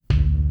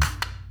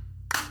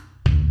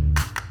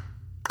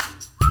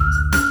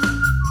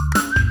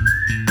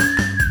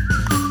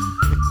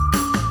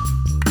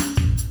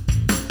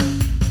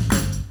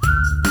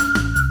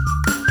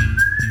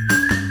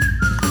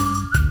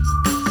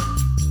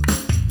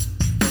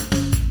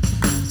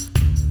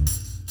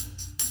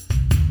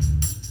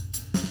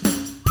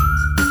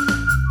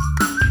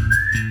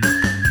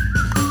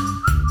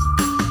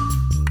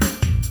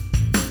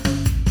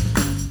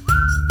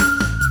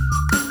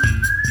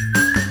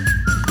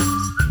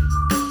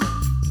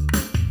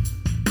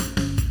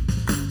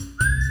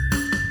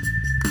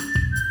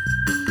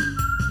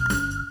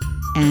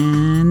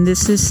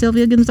this is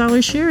Sylvia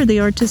Gonzalez Scherer, the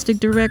artistic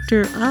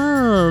director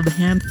of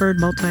Hanford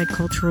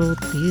Multicultural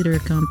Theater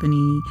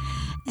Company.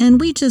 And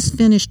we just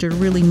finished a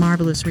really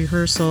marvelous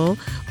rehearsal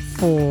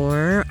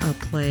for a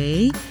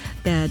play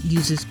that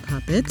uses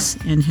puppets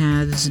and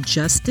has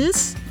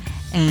justice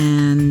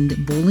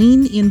and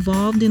bullying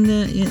involved in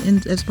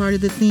as part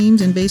of the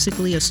themes, and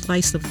basically a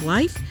slice of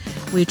life,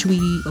 which we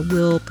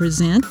will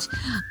present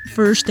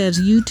first as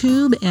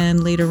YouTube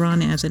and later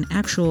on as an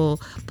actual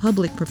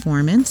public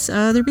performance.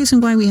 The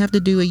reason why we have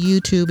to do a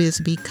YouTube is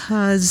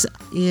because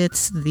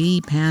it's the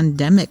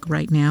pandemic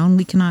right now and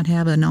we cannot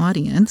have an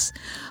audience.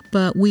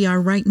 But we are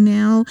right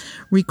now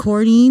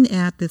recording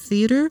at the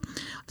theater,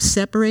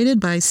 separated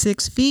by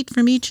 6 feet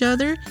from each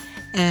other.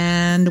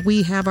 And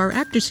we have our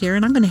actors here,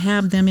 and I'm going to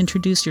have them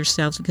introduce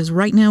yourselves because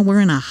right now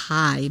we're in a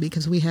high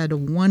because we had a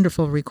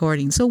wonderful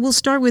recording. So we'll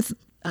start with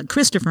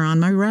Christopher on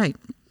my right.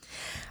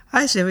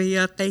 Hi,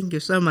 Sylvia. Thank you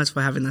so much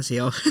for having us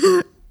here.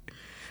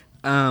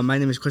 My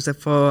name is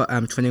Christopher.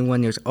 I'm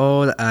 21 years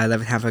old. I live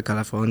in Hanford,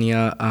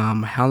 California.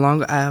 How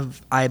long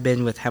have I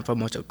been with Hanford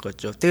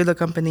Multicultural Theater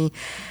Company?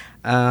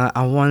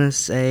 I want to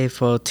say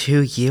for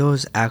 2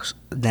 years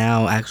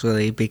now,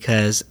 actually,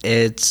 because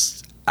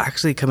it's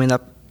actually coming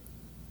up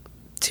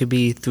to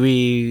be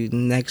 3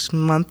 next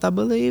month, I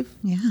believe.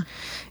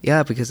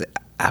 Yeah, because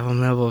I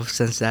remember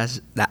since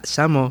that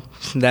summer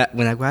that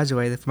when I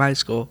graduated from high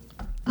school.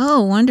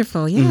 Oh,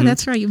 wonderful. Yeah,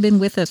 That's right. You've been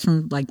with us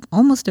from like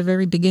almost the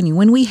very beginning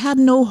when we had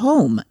no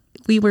home.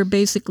 We were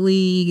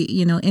basically,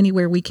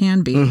 anywhere we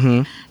can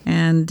be.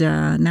 And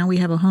now we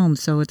have a home,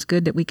 so it's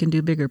good that we can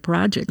do bigger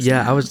projects.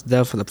 Yeah, now. I was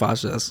there for the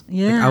process.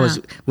 Yeah.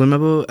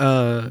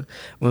 Remember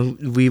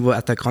when we were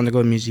at the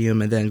Carnegie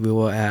Museum and then we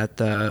were at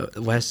the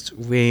West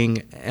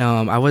Wing.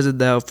 I wasn't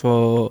there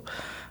for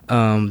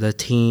the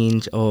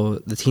teens or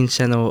the teen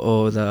center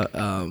or the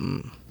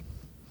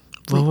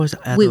what was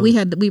it?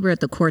 We were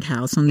at the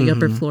courthouse on the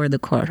upper floor of the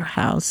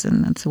courthouse,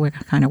 and that's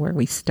where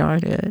we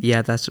started.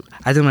 Yeah,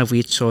 I did my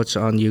research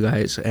on you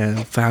guys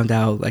and found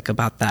out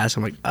about that. So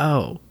I'm like,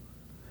 oh,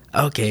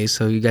 okay,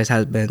 so you guys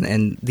have been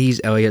in these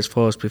areas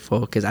for us before,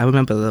 because I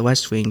remember the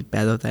West Wing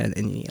better than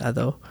any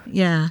other.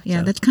 Yeah,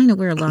 so. That's kind of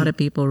where a lot of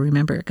people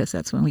remember, because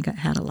that's when we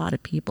had a lot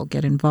of people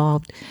get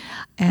involved.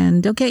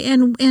 And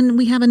and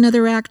we have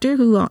another actor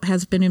who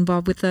has been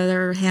involved with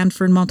our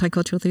Hanford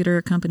Multicultural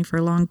Theater Company for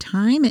a long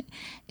time.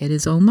 It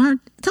is Omar.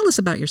 Tell us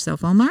about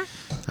yourself, Omar.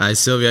 Hi,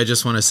 Sylvia. I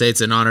just want to say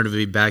it's an honor to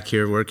be back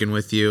here working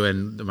with you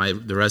and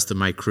the rest of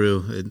my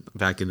crew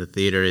back in the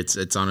theater.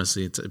 It's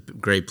honestly, it's a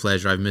great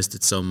pleasure. I've missed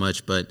it so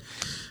much, but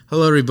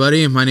hello,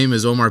 everybody. My name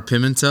is Omar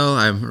Pimentel.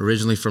 I'm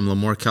originally from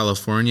Lemoore,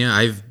 California.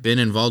 I've been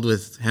involved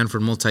with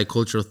Hanford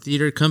Multicultural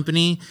Theater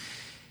Company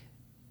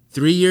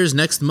 3 years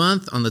next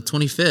month on the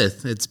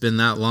 25th. It's been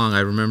that long.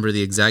 I remember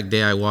the exact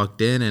day I walked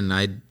in, and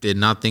I did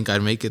not think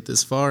I'd make it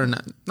this far.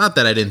 Not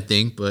that I didn't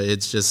think, but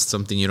it's just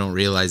something you don't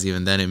realize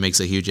even then. It makes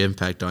a huge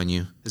impact on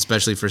you,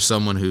 especially for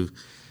someone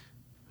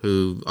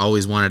who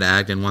always wanted to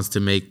act and wants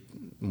to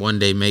one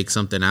day make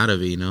something out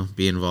of it,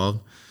 be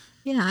involved.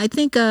 Yeah, I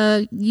think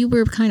you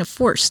were kind of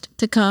forced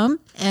to come,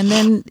 and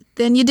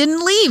then you didn't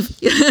leave.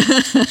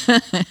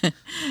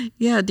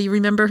 Yeah, do you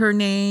remember her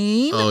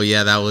name? Oh,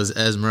 yeah, that was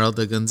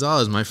Esmeralda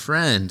Gonzalez, my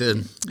friend.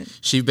 And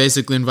she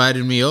basically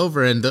invited me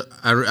over, and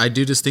I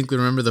do distinctly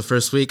remember the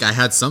first week I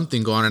had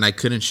something going on and I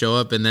couldn't show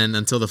up, and then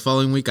until the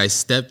following week I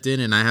stepped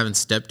in, and I haven't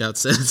stepped out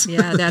since.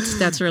 Yeah,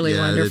 that's really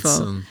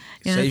wonderful.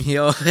 Same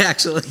here,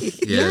 actually.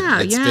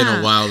 It's been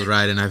a wild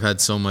ride, and I've had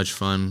so much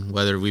fun,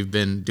 whether we've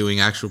been doing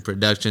actual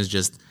productions,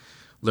 just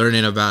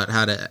learning about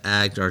how to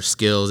act, our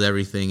skills,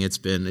 everything. It's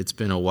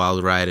been a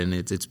wild ride, and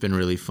it's been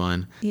really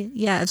fun.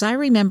 Yeah, as I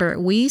remember,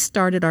 we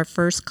started our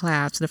first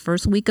class the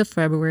first week of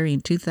February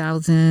in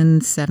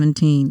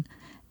 2017.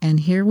 And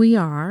here we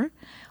are,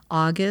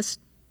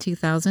 August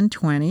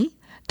 2020,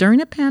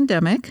 during a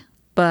pandemic.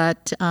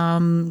 But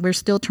we're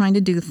still trying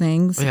to do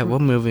things. Yeah, we're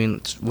moving.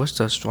 We're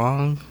still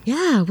strong.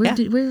 Yeah,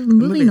 we're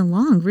moving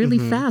along really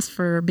fast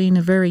for being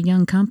a very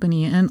young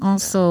company. And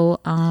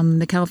also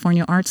the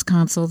California Arts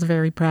Council is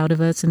very proud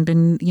of us and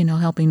been,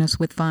 helping us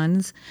with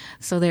funds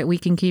so that we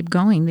can keep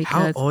going.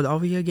 Because how old are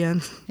we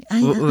again?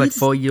 We're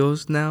 4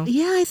 years now?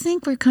 Yeah, I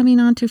think we're coming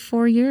on to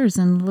 4 years,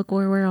 and look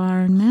where we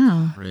are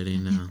now. Ready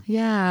now.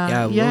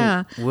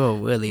 Yeah. We're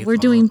really We're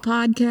doing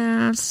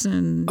podcasts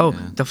and... Oh,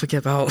 don't forget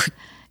about...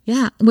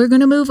 Yeah, we're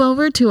going to move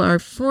over to our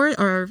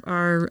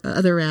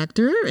other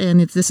actor, and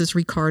this is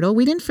Ricardo.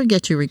 We didn't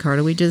forget you,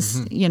 Ricardo. We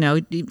just,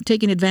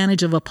 taking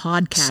advantage of a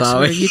podcast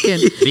where you can,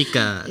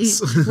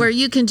 where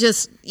you can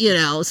just,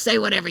 say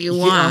whatever you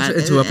want.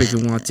 It's up if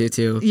you want to,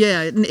 too.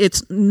 Yeah,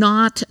 it's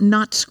not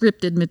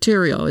scripted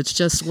material. It's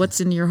just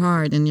what's in your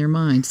heart and your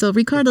mind. So,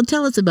 Ricardo,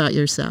 tell us about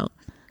yourself.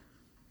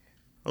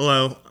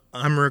 Hello,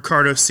 I'm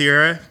Ricardo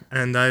Sierra,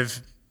 and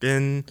I've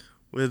been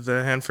with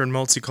the Hanford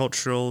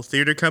Multicultural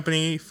Theater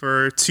Company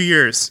for 2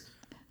 years.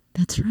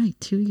 That's right,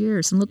 2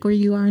 years. And look where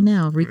you are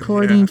now,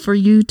 recording for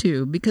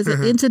YouTube. Because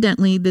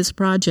incidentally, this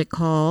project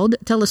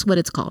tell us what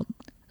it's called.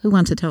 Who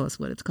wants to tell us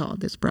what it's called,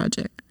 this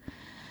project?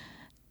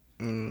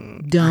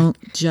 Don't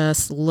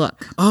just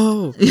look.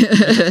 Oh, you're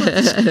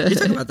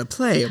talking about the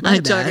play. My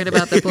I'm bad. talking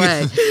about the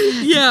play.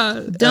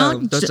 Yeah.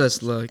 Don't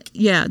just look.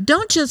 Yeah,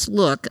 don't just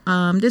look.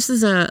 This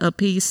is a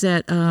piece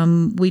that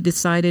we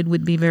decided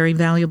would be very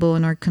valuable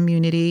in our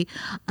community.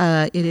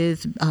 It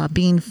is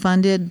being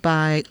funded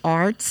by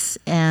Arts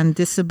and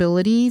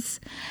Disabilities,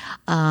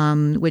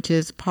 which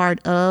is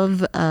part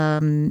of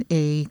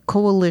a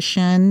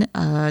coalition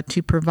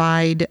to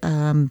provide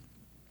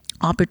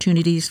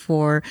opportunities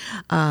for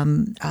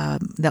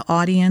the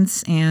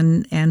audience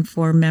and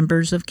for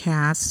members of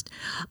cast.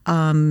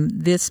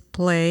 This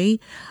play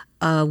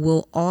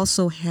will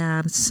also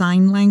have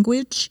sign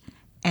language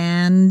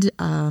and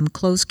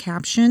closed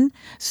caption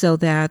so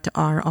that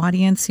our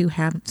audience who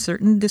have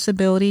certain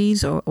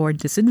disabilities or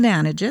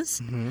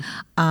disadvantages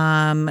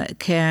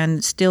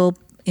can still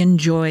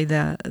enjoy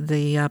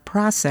the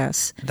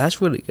process.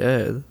 That's really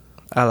good.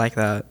 I like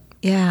that.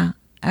 Yeah.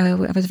 I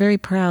was very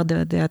proud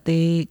that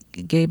they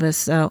gave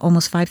us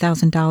almost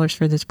 $5,000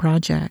 for this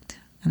project.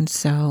 And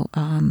so,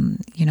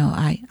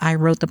 I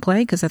wrote the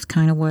play because that's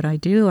kind of what I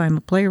do. I'm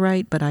a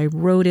playwright, but I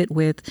wrote it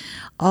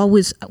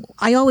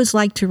I always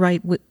like to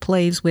write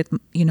plays with,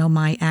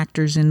 my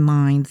actors in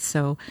mind.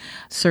 So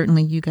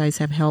certainly you guys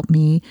have helped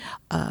me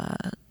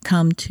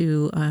come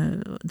to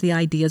the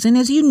ideas. And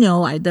as you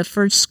know, the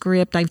first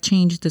script, I've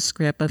changed the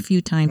script a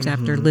few times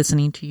after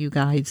listening to you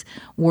guys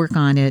work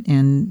on it.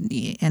 And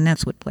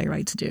that's what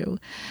playwrights do.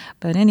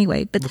 But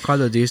anyway.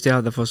 Ricardo, do you still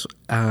have the first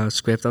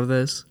script of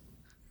this?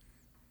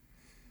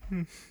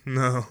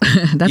 No.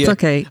 That's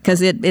okay,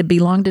 because it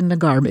belonged in the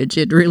garbage.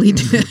 It really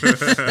did.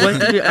 Well,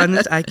 to be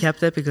honest, I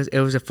kept it because it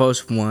was the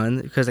first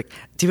one. Because,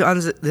 to be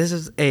honest, this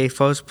is a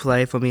first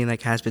play for me,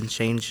 has been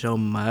changed so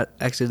much.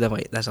 Actually, no,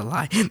 wait, that's a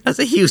lie. That's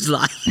a huge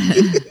lie.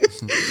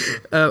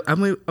 I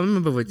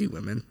remember with you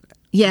women.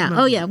 Yeah.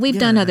 Oh, yeah. We've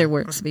done other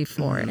works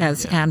before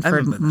as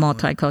Hanford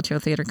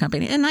Multicultural Theater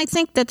Company. And I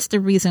think that's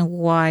the reason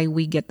why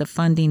we get the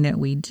funding that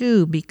we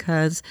do,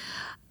 because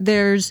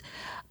there's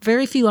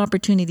very few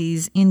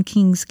opportunities in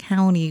Kings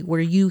County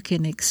where you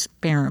can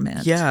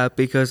experiment. Yeah,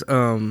 because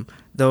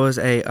there was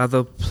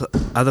other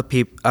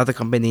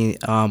company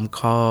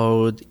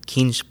called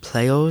Kings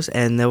Players,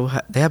 and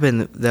they have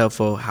been there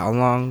for how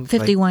long?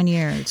 51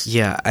 years.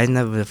 Yeah, I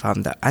never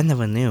found that. I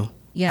never knew.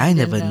 Yeah, I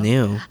never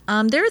knew.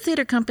 They're a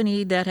theater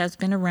company that has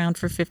been around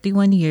for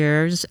 51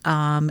 years.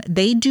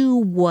 They do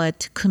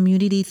what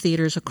community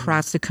theaters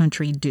across the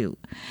country do,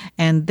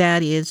 and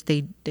that is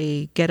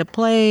they get a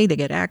play, they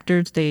get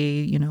actors,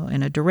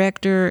 and a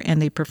director,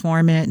 and they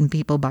perform it, and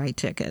people buy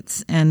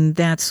tickets, and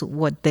that's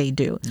what they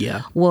do.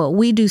 Yeah. Well,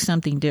 we do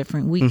something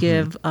different. We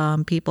give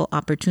people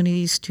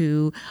opportunities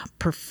to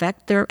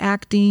perfect their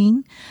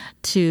acting,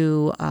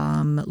 to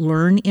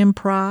learn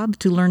improv,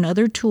 to learn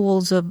other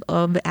tools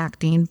of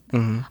acting.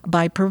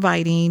 By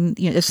providing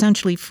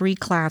essentially free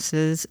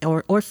classes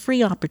or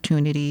free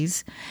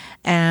opportunities.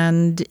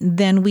 And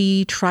then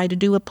we try to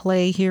do a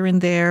play here and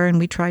there, and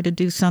we try to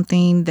do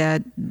something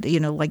that,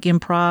 like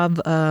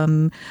improv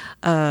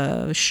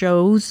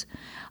shows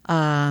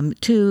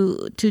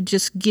to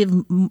just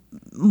give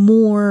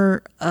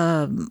more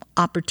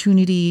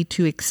opportunity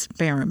to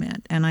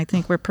experiment. And I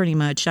think we're pretty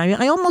much,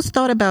 I almost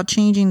thought about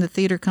changing the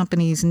theater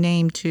company's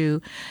name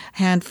to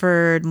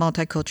Hanford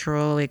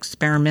Multicultural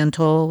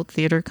Experimental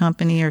Theater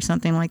Company or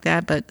something like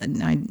that, but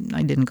I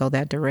didn't go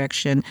that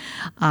direction.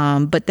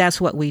 But that's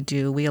what we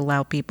do. We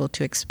allow people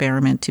to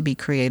experiment, to be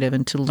creative,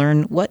 and to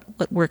learn what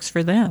works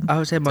for them. I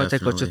would say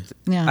multicultural.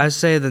 Yeah. I would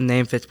say the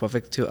name fits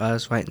perfect to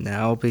us right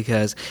now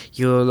because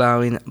you're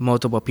allowing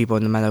multiple people,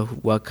 no matter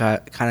what kind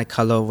of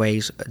color,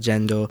 race,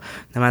 gender,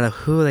 no matter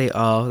who they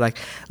are.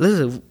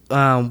 Listen,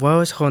 what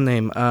was her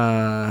name?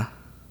 What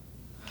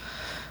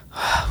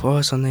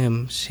was her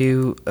name? She,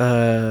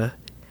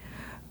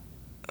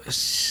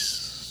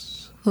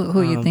 Who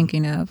are you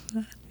thinking of?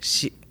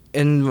 She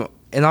in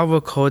our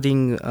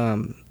recording.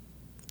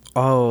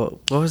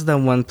 What was the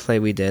one play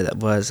we did? It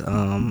was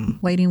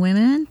Waiting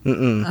Women?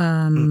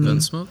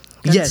 Gunsmoke?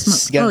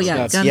 Yes. Oh,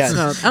 yeah, Gunsmoke. Yes.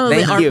 Oh,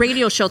 Thank our you.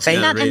 radio show.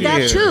 Thank And you.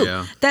 that too.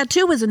 Yeah. That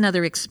too was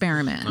another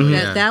experiment.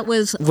 That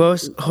was. What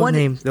was her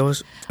name? What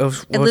was her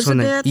name?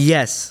 Elizabeth?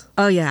 Yes.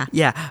 Oh, yeah.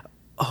 Yeah.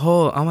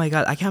 Oh my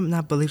God! I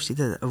cannot believe she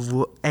did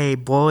a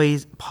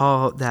boy's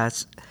part.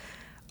 That's.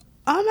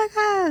 Oh my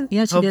God!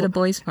 Yeah, she did a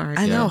boy's part.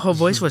 I know her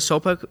voice was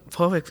so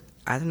perfect.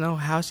 I don't know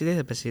how she did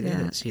it, but she did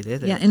it. She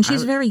did it. Yeah, and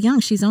she's very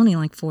young. She's only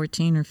like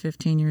 14 or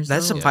 15 years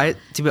That's old.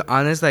 surprising. To be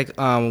honest,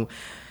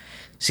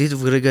 she's a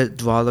really good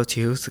drawer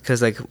too.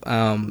 Because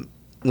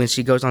when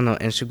she goes on her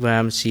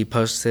Instagram, she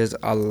posts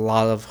a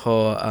lot of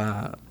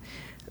her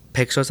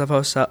pictures of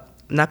herself.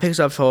 not picks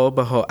up for,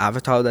 but her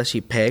avatar that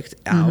she picked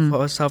out for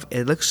herself,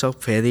 it looks so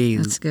pretty.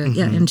 That's good.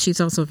 Yeah, and she's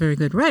also a very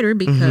good writer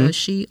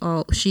because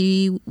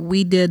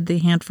we did the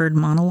Hanford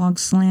Monologue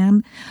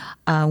Slam.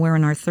 We're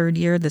in our third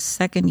year. The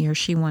second year,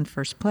 she won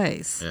first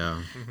place.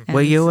 Yeah. And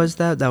What year was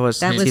that? That was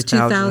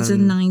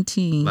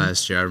 2019.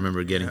 Last year, I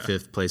remember getting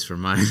fifth place for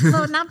mine.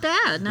 Oh, not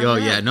bad. Not Oh,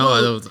 bad. yeah, no,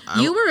 Well,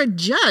 I- you were a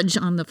judge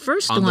on the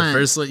first On one. the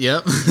first one,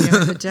 yep. You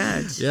were a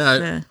judge.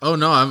 Yeah. Oh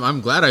no,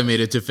 I'm glad I made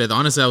it to fifth.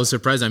 Honestly, I was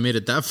surprised I made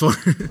it that far.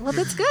 Well,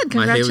 that's good.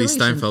 My Haley Congratulations.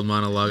 Steinfeld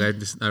monologue.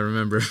 I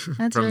remember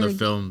That's from the really-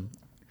 film,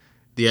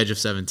 The Edge of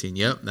 17.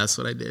 Yep, that's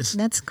what I did.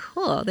 That's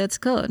cool. That's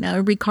cool. Now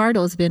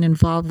Ricardo's been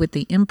involved with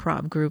the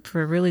improv group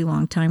for a really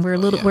long time.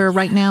 We're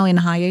right now in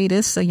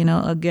hiatus, so,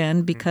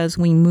 again because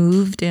we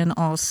moved and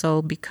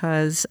also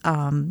because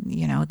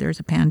there's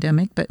a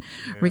pandemic. But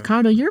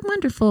Ricardo, you're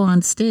wonderful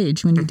on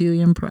stage when you do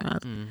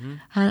improv.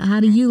 How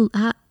do you?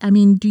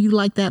 Do you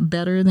like that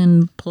better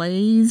than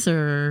plays?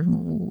 Or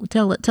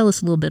tell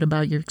us a little bit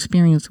about your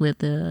experience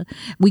with.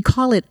 We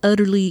call it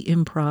utterly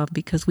improv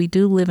because we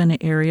do live in an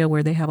area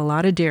where they have a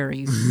lot of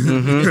dairies.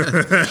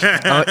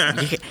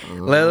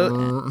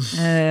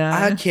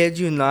 I kid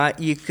you not.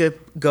 You could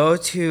go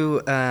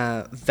to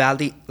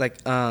Valley,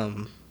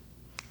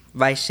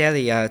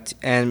 Visalia,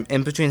 and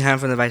in between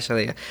Hanford and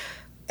Visalia,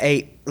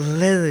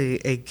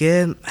 literally a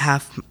good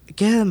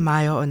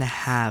mile and a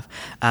half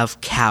of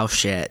cow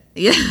shit.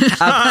 Yeah. Of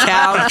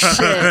cow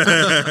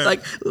shit. Like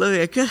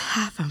literally a good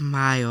half a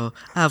mile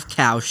of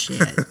cow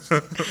shit.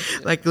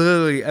 Like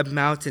literally a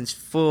mountain's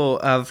full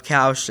of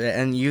cow shit,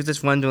 and you're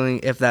just wondering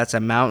if that's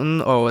a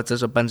mountain or if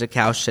there's a bunch of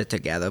cow shit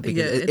together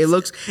because Yeah,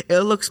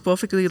 it looks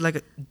perfectly like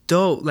a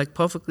dough, like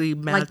perfectly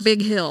matched. Like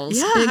big hills.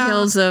 Yeah. Big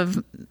hills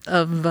of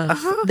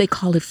they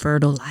call it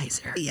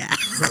fertilizer. Yeah.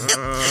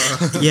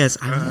 Yes,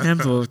 I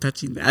remember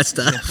touching that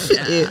stuff.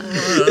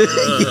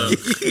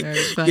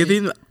 Very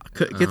funny.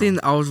 Getting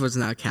ours was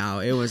not cow;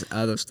 it was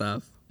other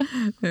stuff.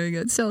 Very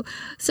good. So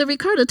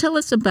Ricardo, tell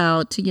us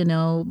about,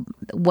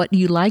 what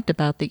you liked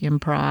about the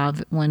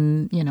improv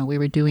when, we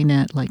were doing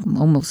it like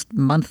almost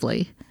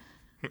monthly.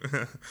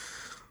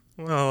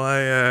 Well,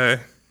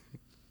 I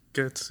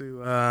get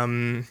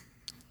to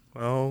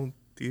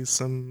do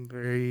some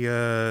very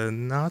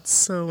not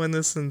so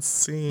innocent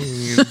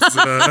scenes.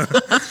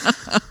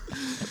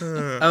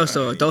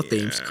 Also, adult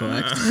themes,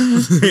 correct?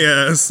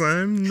 Yes,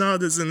 I'm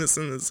not as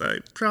innocent as I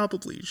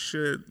probably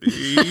should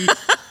be.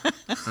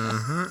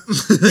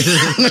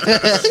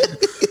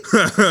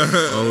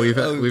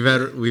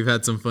 Oh, we've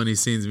had some funny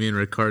scenes, me and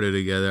Ricardo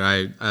together.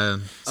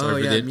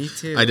 Me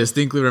too. I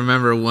distinctly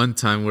remember one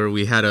time where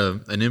we had an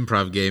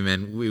improv game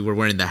and we were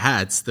wearing the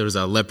hats. There was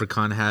a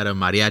leprechaun hat, a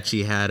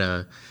mariachi hat,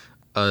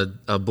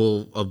 a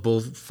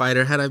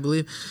bullfighter hat, I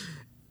believe.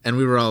 And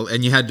we were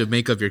and you had to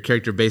make up your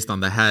character based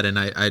on the hat. And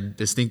I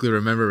distinctly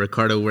remember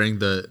Ricardo wearing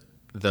the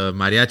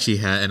mariachi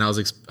hat, and I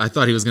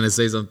thought he was gonna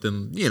say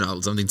something,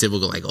 something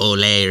typical like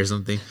 "ole" or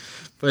something.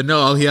 But no,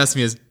 all he asked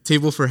me is,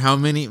 "Table for how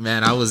many?"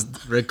 Man,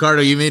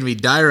 Ricardo, you made me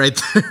die right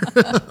there.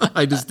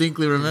 I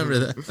distinctly remember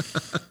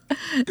that.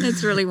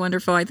 That's really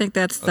wonderful. I think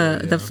that's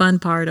the fun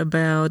part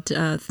about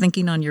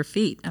thinking on your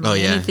feet.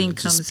 Anything it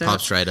comes just up.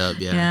 pops right up.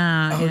 Yeah.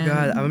 Yeah. Oh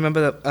God, I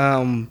remember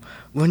that.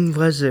 When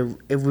was it?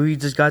 We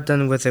just got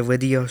done with a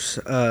video,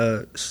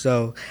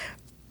 so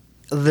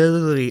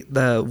literally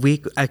the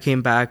week I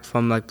came back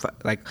from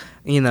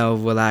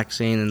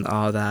relaxing and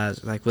all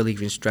that, like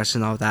relieving stress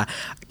and all that.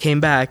 I came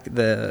back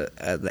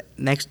the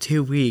next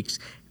 2 weeks,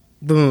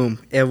 boom!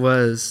 It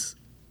was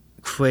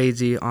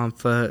crazy on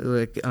foot.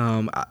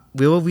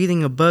 We were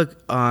reading a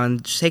book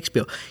on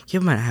Shakespeare.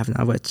 Keep in mind, I have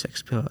not read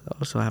Shakespeare.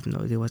 Also, I have no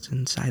idea what's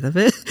inside of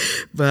it,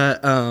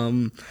 but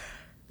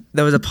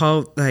there was a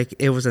part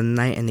it was a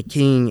knight and a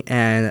king,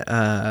 and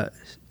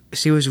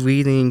she was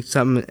reading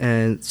something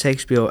in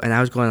Shakespeare, and I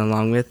was going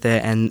along with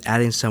it and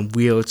adding some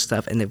weird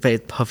stuff, and it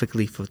fit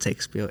perfectly for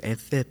Shakespeare. It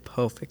fit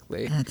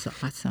perfectly. That's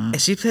awesome.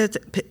 And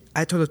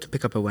I told her to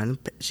pick up a pen.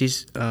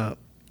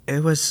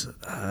 It was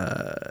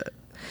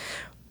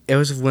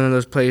one of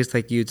those plays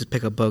like you just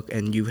pick a book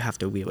and you have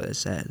to read what it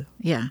said.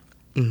 Yeah.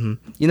 Mm-hmm.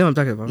 You know what I'm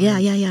talking about? Yeah,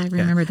 right? I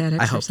remember that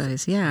I hope so.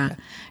 exercise.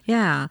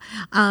 Yeah.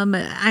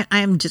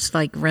 I'm just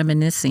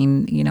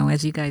reminiscing,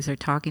 as you guys are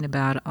talking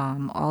about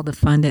all the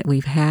fun that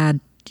we've had,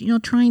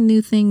 trying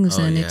new things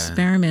and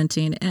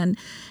experimenting. And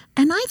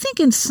I think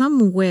in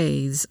some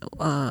ways,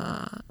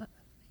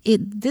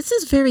 this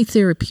is very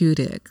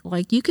therapeutic.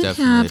 Like you can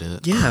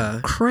Definitely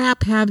have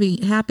crap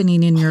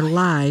happening in your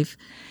life,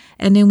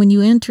 and then when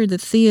you enter the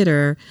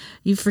theater,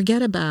 you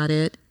forget about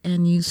it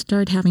and you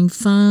start having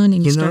fun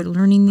and you start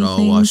learning new things.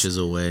 It all washes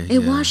away.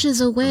 It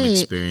washes away. From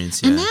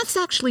experience, and that's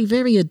actually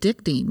very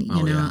addicting.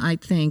 I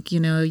think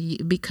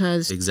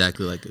because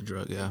exactly like a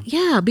drug. Yeah.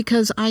 Yeah,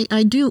 because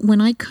I do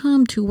when I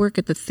come to work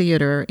at the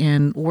theater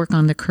and work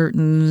on the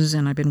curtains,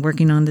 and I've been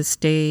working on the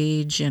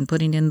stage and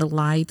putting in the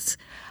lights.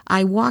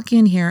 I walk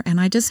in here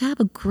and I just have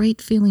a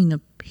great feeling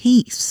of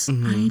peace.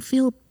 I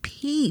feel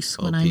peace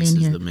when peace I'm in is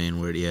here. the main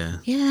word. Yeah.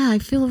 Yeah, I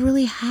feel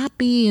really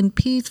happy and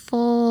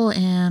peaceful,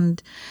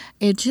 and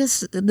it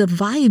just the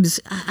vibes.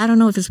 I don't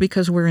know if it's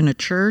because we're in a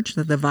church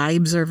that the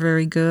vibes are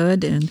very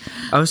good, and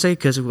I would say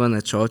because we're in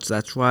a church,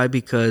 that's why.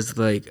 Because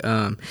like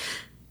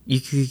you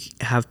could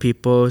have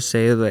people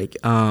say like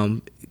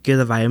get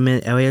a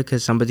vitamin area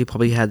because somebody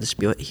probably had the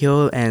spirit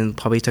heal and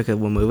probably took it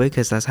remove it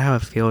because that's how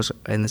it feels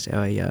in this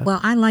area. well,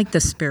 I like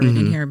the spirit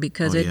in here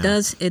because Oh, it yeah.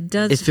 does.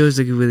 It feels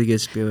like a really good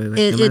spirit. Like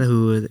It- no matter it-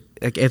 who,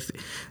 like if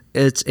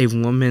it's a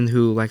woman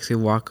who likes to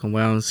walk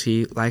around,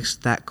 she likes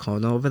that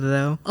corner over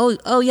there.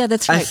 Oh yeah,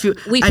 that's I right. feel-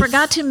 we I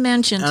forgot f- to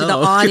mention to the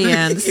Oh.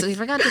 audience. We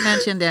forgot to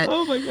mention that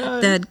Oh my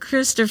God. that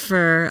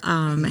Christopher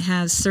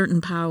has certain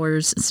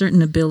powers,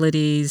 certain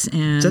abilities,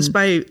 and Just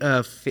by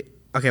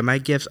okay, my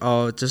gifts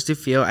are just to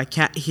feel. I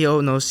can't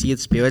heal no seed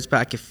spirits, but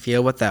I can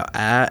feel what they're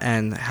at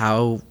and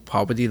how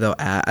probably they're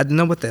at. I don't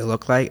know what they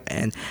look like,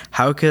 and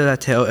how could I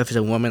tell if it's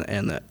a woman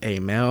and a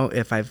male?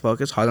 If I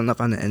focus hard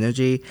enough on the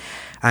energy,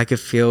 I could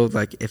feel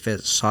like if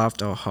it's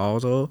soft or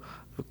harder.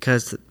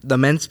 Because the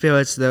men's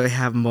spirits, they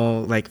have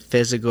more like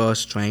physical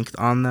strength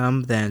on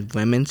them than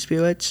women's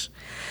spirits,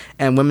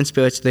 and women's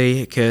spirits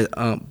they could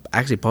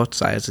actually both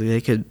sides they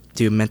could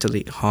do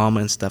mentally harm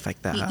and stuff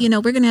like that. you know,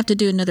 we're going to have to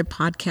do another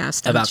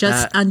podcast About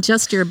that. on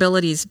just your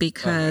abilities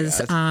because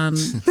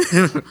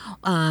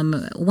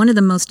one of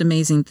the most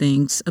amazing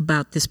things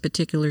about this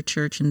particular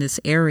church in this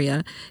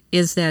area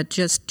is that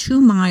just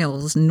 2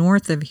 miles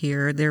north of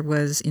here, there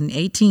was in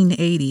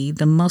 1880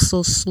 the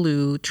Muscle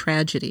Slough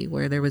tragedy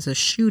where there was a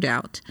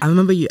shootout. I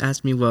remember you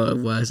asked me what it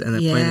was, and I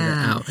pointed it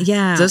Yeah, out.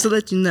 yeah. Just to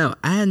let you know,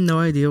 I had no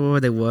idea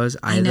what it was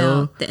either. I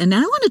know. And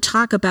I want to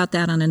talk about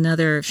that on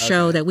another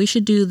show, that we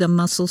should do the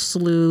Muscle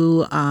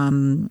Slough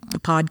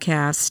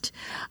podcast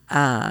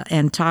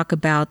and talk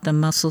about the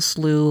Muscle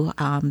Slough,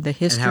 the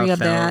history it of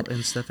that. felt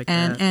and stuff like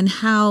and, that. And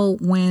how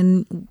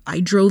when I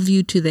drove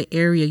you to the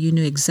area, you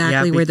knew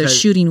exactly Yeah, where the because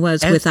shooting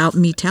was ev- without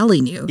me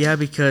telling you. Yeah,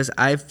 because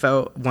I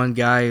felt one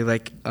guy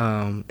like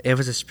it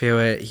was a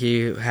spirit.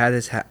 He had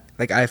his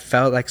like I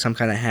felt like some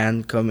kind of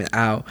hand coming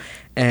out,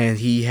 and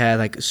he had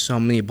like so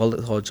many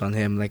bullet holes on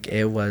him. Like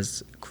it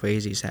was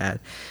crazy sad.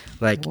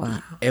 Like Wow.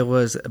 it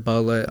was a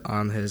bullet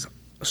on his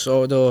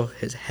shoulder,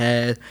 his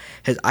head,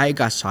 his eye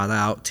got shot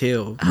out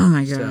too. Oh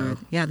my God! So,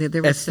 Yeah, there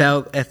it was.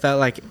 felt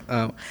like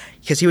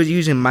because he was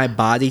using my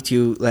body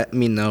to let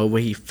me know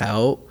what he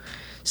felt.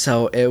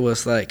 So it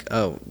was like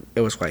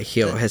it was right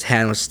here. His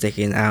hand was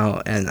sticking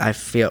out, and I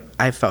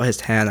felt his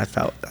hand. I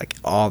felt like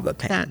all the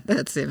pain.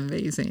 That's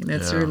amazing.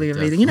 That's Yeah, really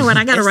amazing. definitely. You know what?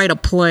 I got to write a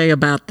play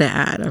about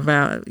that.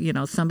 About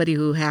somebody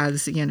who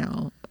has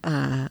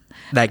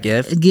That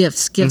gift.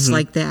 gifts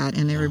like that,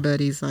 and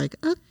everybody's like,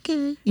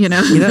 okay, You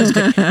know,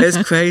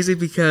 it's crazy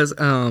because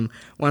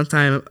one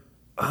time,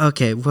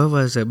 okay, what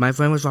was it? My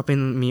friend was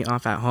dropping me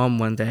off at home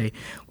one day,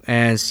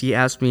 and she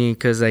asked me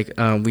because like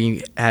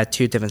we had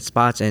 2 different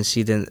spots, and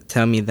she didn't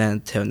tell me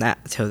then till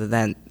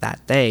that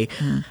day,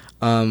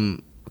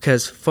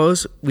 because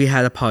first we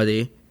had a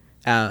party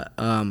at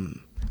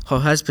her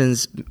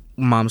husband's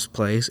mom's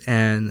place,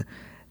 and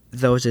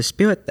there was a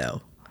spirit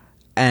though.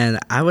 And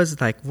I was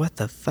like, what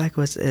the fuck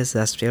is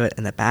that spirit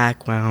in the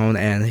background?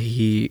 And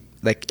he,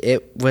 like,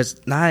 it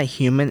was not a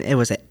human, it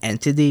was an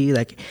entity.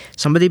 Like,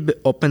 somebody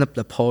opened up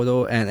the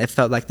portal, and it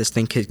felt like this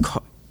thing could,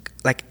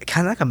 like,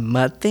 kind of like a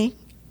mud thing.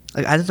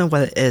 Like, I don't know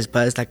what it is,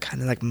 but it's, like,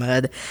 kind of like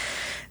mud.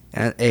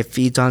 And it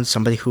feeds on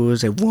somebody who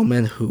is a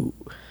woman who,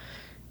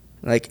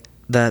 like,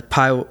 the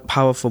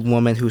powerful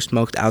woman who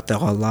smoked out there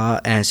a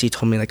lot. And she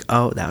told me, like,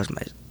 oh, that was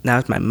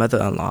my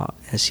mother-in-law,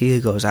 and she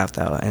goes out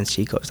there, and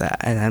she goes that,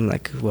 and I'm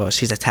like, well,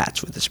 she's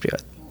attached with the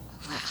spirit.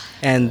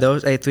 And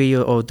those a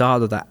 3-year-old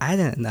daughter that I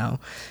didn't know,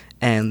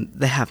 and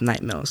they have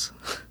nightmares,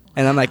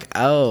 and I'm like,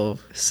 oh,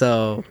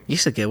 so you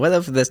should get rid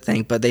of this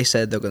thing. But they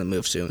said they're gonna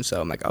move soon, so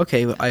I'm like,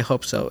 okay, well, I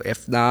hope so.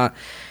 If not,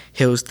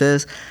 here's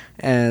this,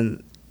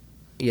 and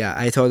yeah,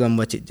 I told them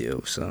what to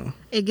do. So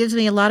It gives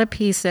me a lot of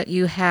peace that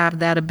you have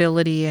that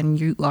ability, and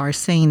you are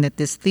saying that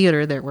this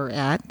theater that we're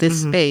at,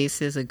 this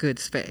space, is a good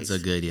space. It's a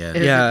good, yeah.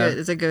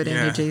 It's a good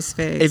energy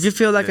space. if you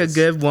feel like a Yes.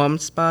 good warm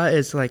spot,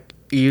 it's like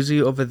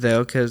usually over there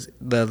because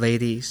the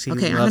lady. She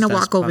Okay, I'm loves gonna that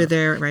walk over spot.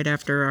 there right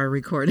after our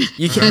recording.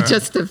 You can't-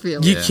 just to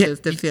feel you it. can't-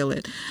 Just to feel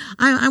it.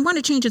 I want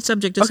to change the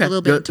subject just Okay, a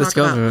little bit let's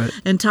go over it.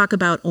 and talk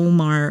about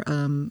Omar.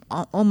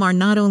 Omar,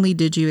 not only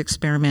did you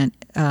experiment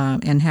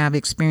and have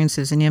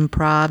experiences in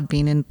improv,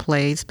 being in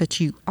plays, but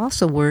you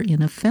also were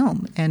in a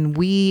film. And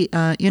we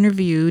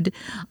interviewed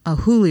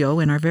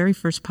Julio in our very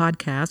first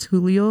podcast,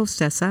 Julio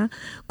Cesar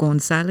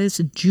Gonzalez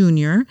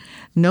Jr.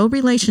 No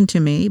relation to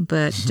me,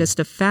 but just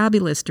a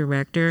fabulous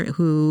director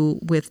who,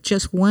 with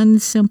just one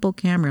simple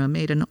camera,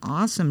 made an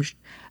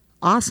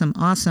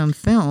awesome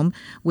film,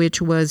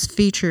 which was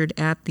featured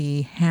at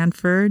the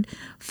Hanford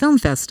Film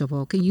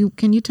Festival. Can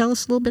you tell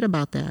us a little bit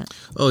about that?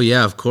 Oh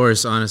yeah, of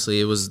course. Honestly,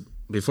 it was.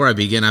 Before I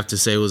begin, I have to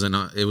say it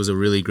was a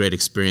really great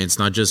experience.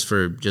 Not just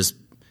for just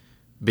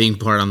being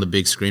part on the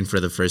big screen for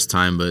the first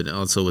time, but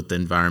also with the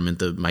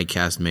environment of my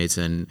castmates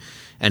and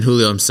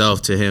Julio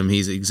himself. To him,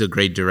 he's a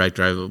great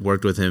director. I've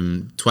worked with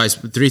him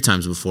 3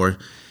 times before,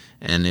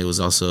 and it was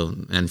also,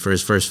 and for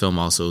his first film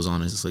also, it was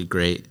honestly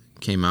great.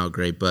 Came out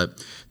great.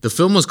 But the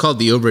film was called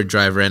The Uber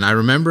Driver, and I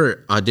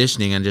remember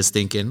auditioning and just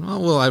thinking, oh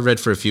well, I read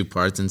for a few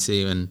parts and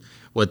see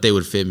what they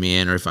would fit me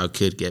in, or if I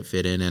could get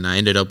fit in, and I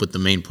ended up with the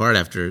main part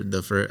after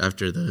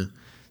the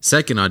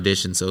second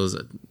audition. So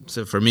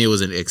for me, it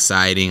was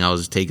exciting. I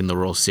was taking the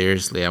role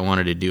seriously. I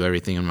wanted to do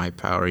everything in my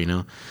power,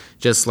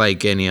 just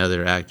like any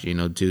other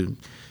actor, to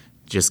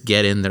just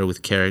get in there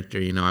with character.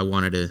 I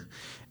wanted to,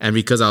 and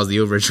because I was the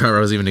Uber driver,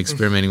 I was even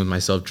experimenting with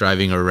myself,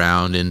 driving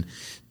around and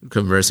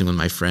conversing with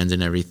my friends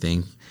and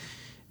everything.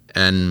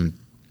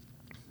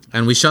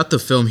 And we shot the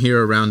film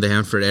here around the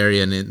Hanford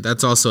area, and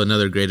that's also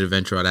another great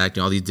adventure about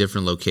acting, all these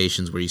different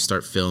locations where you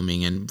start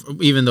filming. And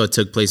even though it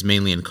took place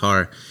mainly in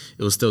car,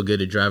 it was still good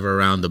to drive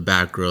around the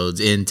back roads,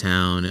 in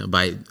town,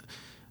 by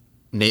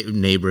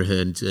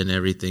neighborhoods and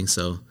everything.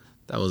 So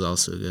that was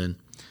also good.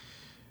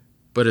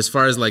 But as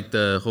far as like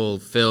the whole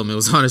film, it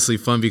was honestly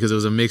fun because it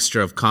was a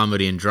mixture of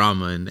comedy and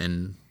drama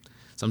and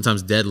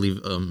sometimes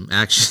deadly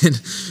action.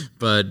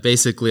 But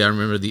basically, I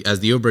remember as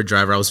the Uber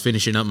driver, I was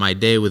finishing up my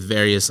day with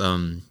various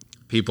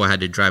people I had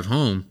to drive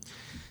home,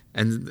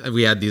 and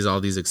we had all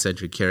these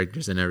eccentric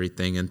characters and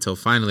everything, until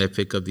finally I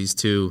pick up these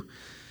 2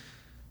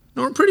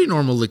 pretty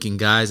normal looking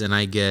guys, and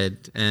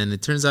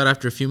it turns out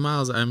after a few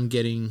miles I'm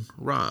getting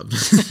robbed.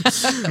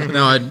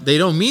 No, they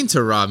don't mean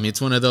to rob me. It's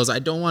one of those, I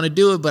don't want to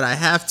do it, but I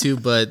have to.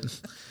 But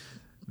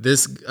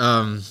this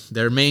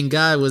their main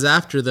guy was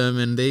after them,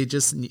 and they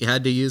just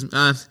had to use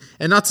and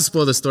not to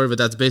spoil the story, but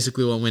that's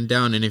basically what went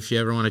down. And if you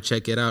ever want to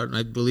check it out,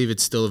 I believe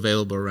it's still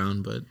available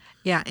around. But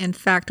Yeah, in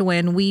fact,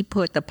 when we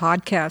put the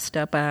podcast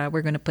up,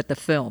 we're going to put the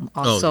film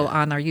also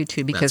on our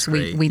YouTube, because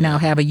we now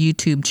have a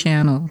YouTube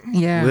channel.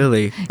 Yeah.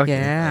 Really? Okay.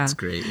 Yeah. that's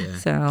great. Yeah.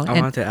 So I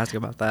wanted to ask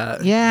about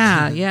that.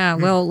 Yeah.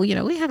 Well,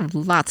 we have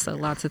lots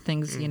of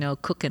things,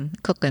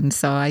 cooking.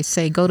 So I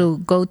say go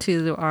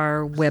to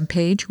our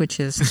webpage, which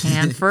is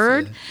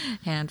Hanford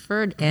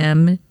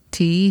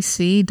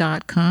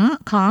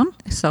MTC.com.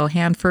 So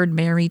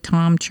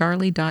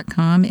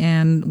HanfordMaryTomCharlie.com,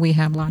 and we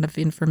have a lot of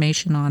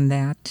information on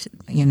that,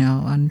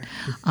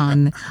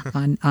 on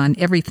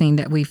everything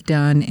that we've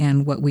done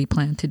and what we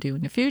plan to do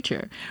in the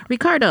future.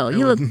 Ricardo, I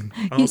would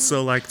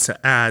also like to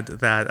add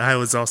that I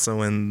was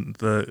also in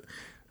the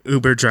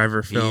Uber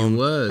driver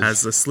film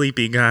as the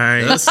sleepy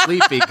guy. The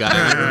sleepy guy.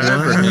 I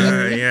remember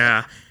him.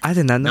 Yeah. I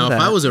did not know that.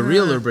 Now, if I was a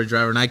real Uber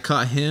driver and I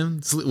caught him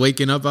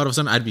waking up out of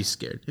something, I'd be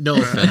scared. No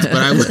offense, but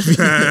I would be.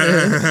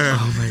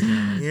 Oh my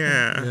god.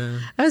 Yeah.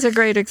 That was a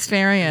great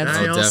experience.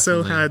 I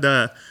also had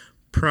a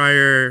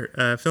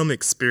prior film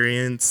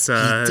experience. He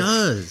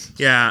does.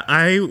 Yeah,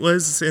 I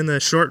was in a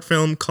short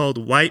film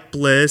called White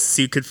Bliss.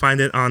 You could find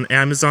it on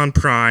Amazon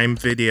Prime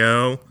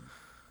Video.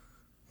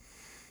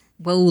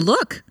 Well,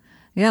 look.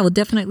 Yeah, we'll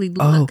definitely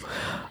look.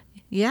 Oh.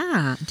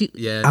 Yeah.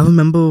 Yeah. I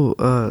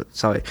remember,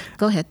 sorry.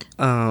 Go ahead.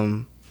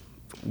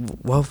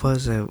 What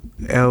was it?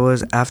 It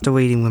was After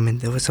Waiting Women.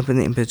 There was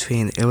something in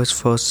between. It was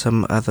for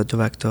some other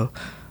director.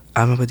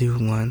 I remember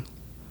doing one.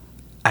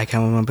 I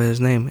can't remember his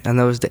name. And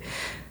it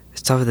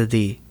started with a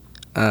D.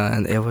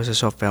 And it was a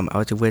short film,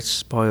 which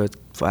spoiled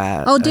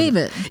for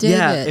David.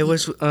 Yeah, it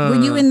was. Were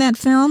you in that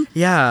film?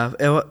 Yeah,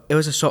 it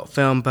was a short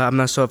film, but I'm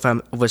not sure if I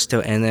was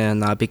still in it or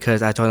not,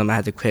 because I told him I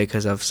had to quit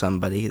because of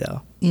somebody,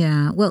 though.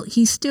 Yeah, well,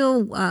 he's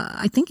still,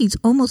 I think he's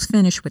almost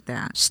finished with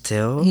that.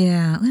 Still?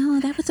 Yeah,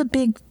 well, that was a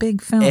big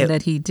film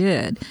that he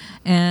did.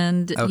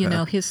 And,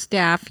 his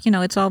staff,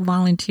 it's all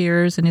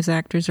volunteers, and his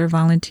actors are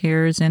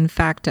volunteers. In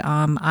fact,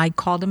 I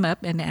called him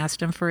up and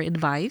asked him for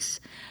advice,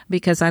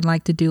 because I'd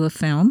like to do a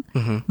film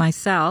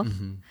myself.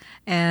 Mm-hmm.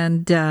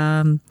 And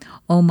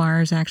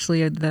Omar's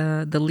actually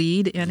the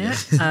lead in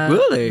it.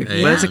 Really?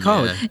 Yeah. What is it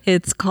called? Yeah.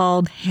 It's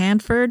called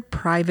Hanford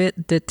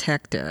Private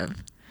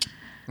Detective.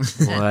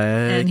 What?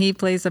 And he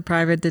plays a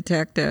private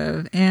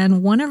detective.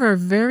 And one of our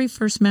very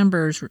first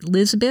members,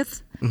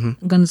 Elizabeth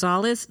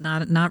Gonzalez,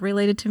 not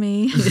related to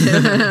me,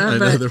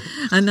 but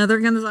another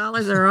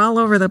Gonzalez. They're all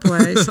over the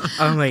place.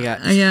 Oh my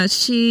god! Yeah,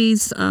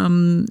 she's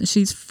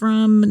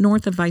from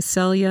north of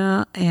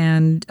Visalia,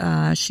 and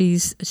she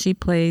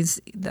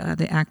plays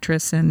the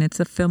actress, and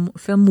it's a film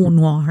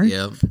noir.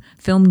 Yep.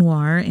 Film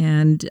noir,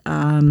 and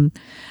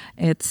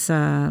it's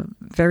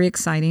very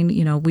exciting.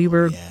 We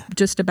were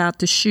just about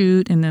to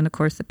shoot, and then, of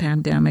course, the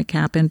pandemic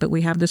happened. But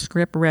we have the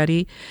script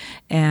ready,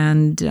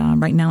 and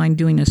right now I'm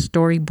doing a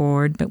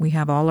storyboard. But we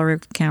have all our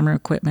camera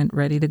equipment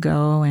ready to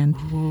go,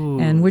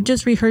 and we're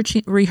just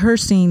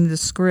rehearsing the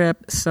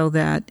script so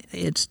that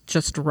it's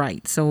just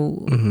right.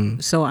 So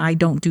so I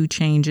don't do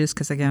changes,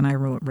 because again, I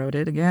wrote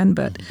it again,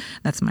 but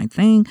that's my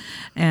thing.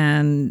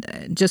 And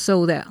just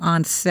so that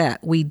on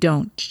set we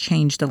don't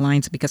change the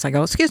lines, because I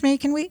go, excuse me,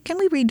 can we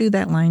redo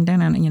that line?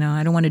 And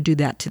I don't want to do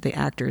that to the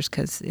actors,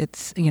 because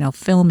it's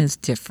film is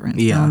different.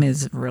 Yeah. Film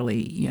is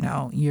really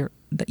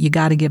you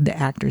got to give the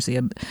actors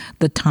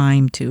the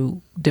time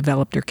to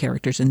develop their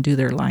characters and do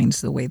their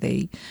lines the way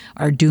they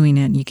are doing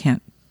it. And you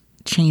can't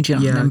change it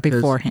on Yeah, them 'cause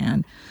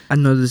beforehand. I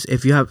noticed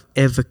if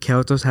the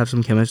characters have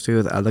some chemistry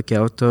with other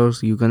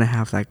characters, you're gonna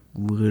have like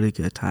really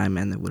good time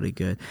and really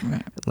good,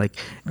 Right. like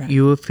Right.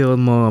 you will feel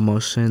more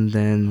emotion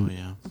than Oh,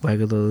 yeah.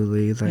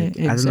 regularly. Like I don't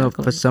know,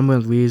 Exactly. for some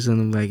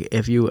reason, like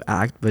if you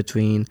act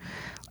between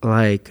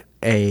like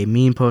a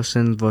mean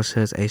person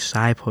versus a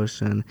shy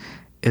person,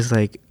 it's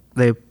like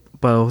they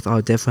both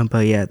are different,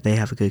 but yet they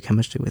have a good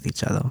chemistry with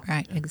each other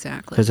Right,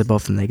 exactly. because they're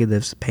both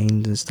negatives,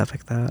 pains, and stuff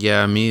like that.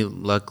 Yeah, me,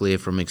 luckily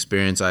from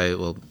experience,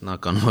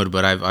 knock on wood,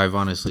 but I've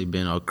honestly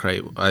been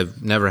okay.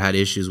 I've never had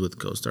issues with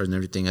co-stars and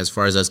everything. As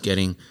far as us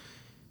getting,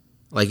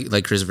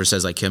 like Christopher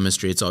says, like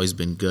chemistry, it's always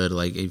been good.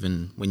 Like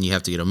even when you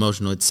have to get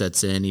emotional, it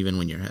sets in. Even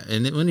when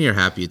you're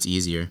happy, it's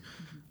easier.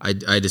 I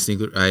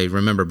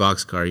remember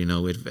Boxcar,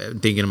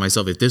 thinking to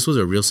myself, if this was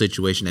a real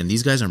situation and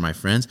these guys are my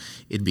friends,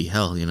 it'd be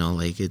hell,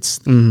 like it's,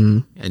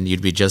 and you'd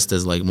be just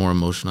as like more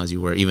emotional as you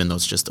were, even though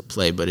it's just a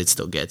play, but it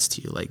still gets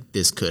to you. Like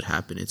this could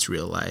happen. It's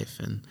real life.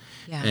 And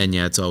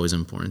it's always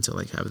important to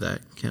like have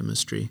that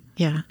chemistry.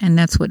 Yeah, and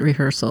that's what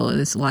rehearsal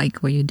is like,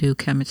 where you do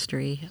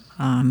chemistry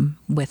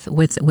with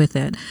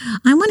it.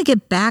 I want to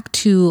get back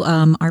to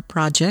our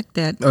project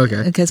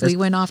because we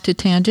went off to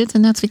tangents,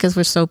 and that's because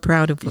we're so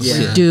proud of what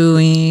we're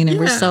doing, and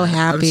we're so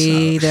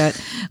happy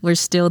that we're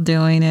still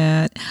doing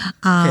it.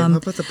 Okay,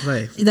 what about the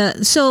play?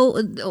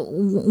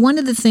 One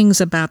of the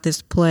things about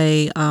this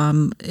play,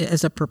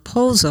 as a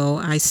proposal,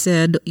 I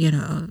said,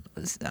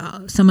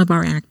 some of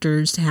our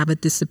actors have a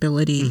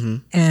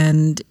disability,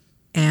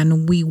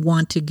 and we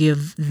want to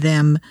give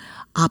them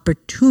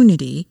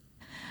opportunity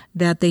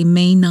that they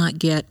may not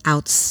get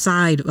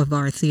outside of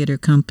our theater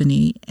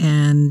company.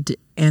 And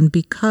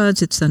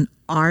because it's an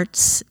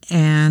arts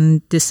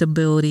and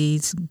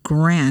disabilities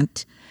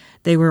grant,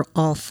 they were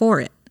all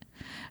for it.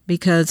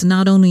 Because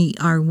not only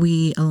are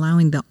we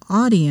allowing the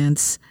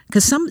audience,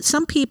 because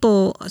some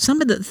people,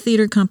 some of the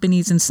theater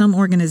companies and some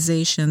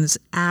organizations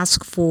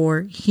ask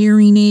for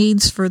hearing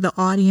aids for the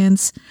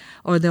audience,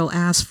 or they'll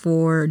ask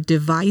for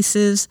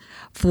devices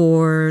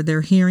for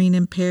their hearing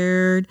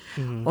impaired,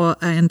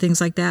 and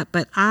things like that.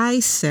 But I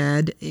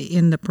said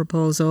in the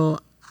proposal,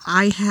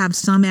 I have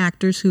some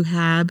actors who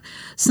have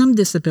some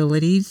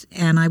disabilities,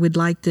 and I would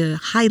like to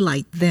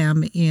highlight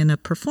them in a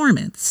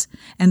performance.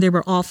 And they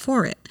were all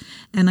for it.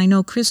 And I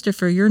know,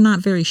 Christopher, you're not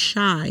very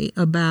shy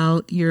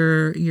about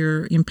your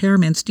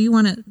impairments. Do you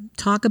want to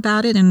talk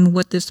about it and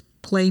what this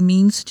play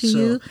means to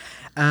you?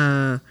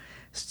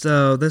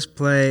 So this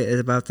play is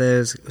about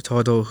this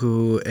turtle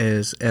who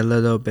is a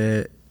little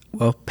bit,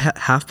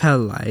 half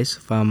paralyzed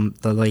from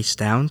the waist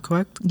down,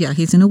 correct? Yeah,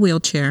 he's in a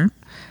wheelchair.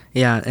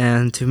 Yeah,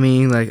 and to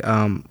me, like,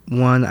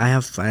 one, I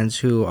have friends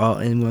who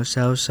are in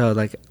wheelchairs, so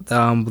like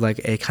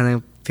it kind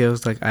of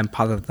feels like I'm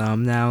part of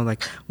them now.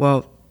 Like,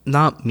 well,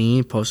 not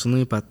me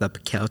personally, but the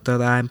character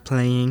that I'm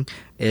playing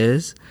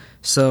is.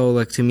 So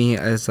like to me,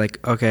 it's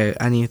like, okay,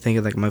 I need to think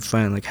of like my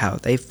friend, like how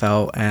they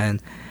felt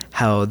and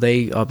how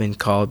they are being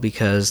called,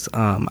 because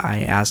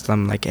I asked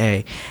them like,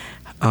 hey,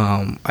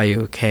 are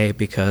you okay?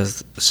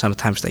 Because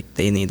sometimes like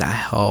they need that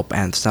help,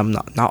 and some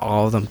not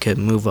all of them could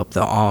move up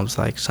their arms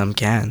like some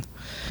can.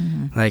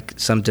 Like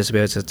some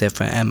disabilities are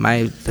different, and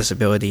my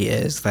disability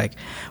is like,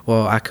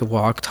 well, I could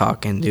walk,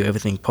 talk, and do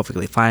everything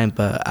perfectly fine,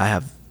 but I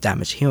have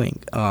damaged hearing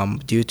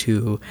due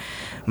to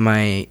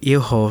my ear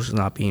holes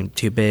not being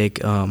too big.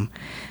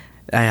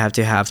 I have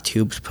to have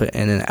tubes put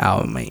in and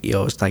out of my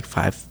ears like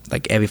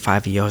every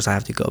 5 years. I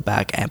have to go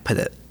back and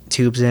put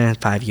tubes in.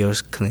 5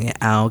 years, clean it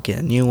out,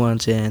 get new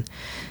ones in.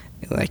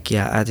 Like,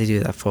 yeah, I had to do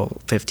that for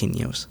 15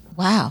 years.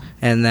 Wow.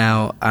 And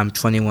now I'm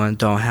 21,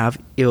 don't have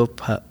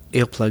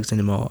earplugs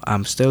anymore.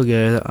 I'm still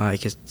good. I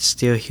can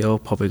still hear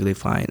perfectly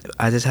fine.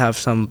 I just have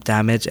some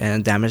damage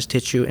and damaged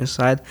tissue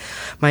inside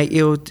my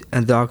ear.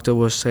 And the doctor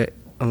will say,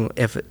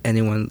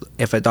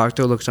 if a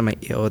doctor looks at my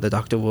ear, the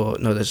doctor will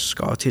notice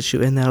scar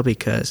tissue in there,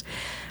 because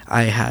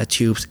I had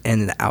tubes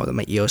in and out of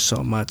my ear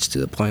so much to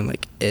the point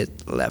like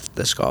it left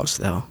the scars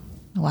there.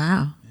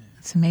 Wow.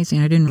 That's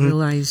amazing. I didn't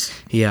realize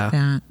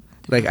that.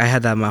 Like I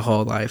had that my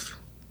whole life.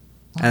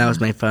 Wow. And I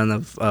was making fun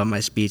of my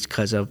speech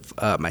because of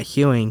my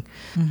hearing.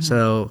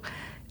 So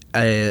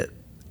it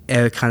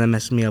kind of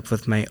messed me up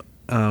with my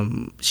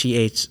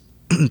CH,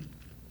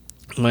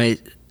 my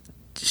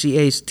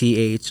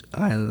CHTH,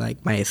 and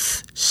like my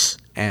th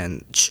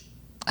and ch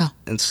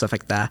and stuff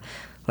like that.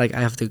 Like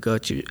I have to go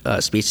to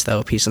speech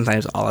therapy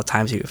sometimes, all the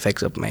time, to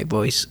fix up my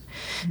voice.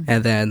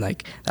 And then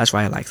like that's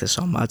why I like this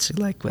so much,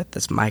 like with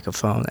this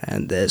microphone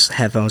and this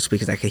headphones,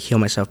 because I could hear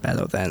myself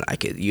better than I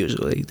could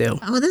usually do.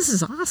 Oh, this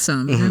is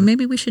awesome.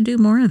 Maybe we should do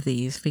more of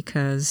these,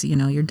 because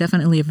you're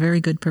definitely a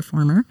very good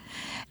performer,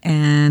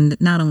 and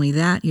not only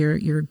that,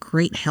 you're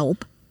great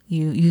help.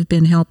 You've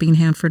been helping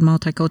Hanford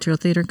Multicultural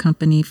Theater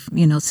Company,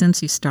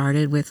 since you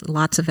started, with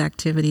lots of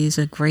activities.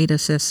 A great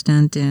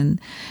assistant, and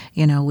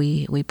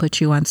we put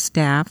you on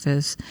staff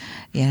as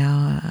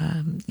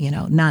not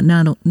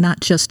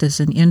just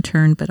as an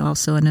intern, but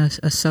also an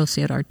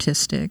associate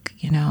artistic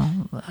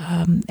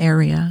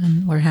area.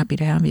 And we're happy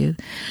to have you.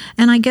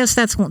 And I guess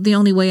that's the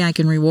only way I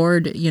can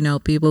reward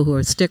people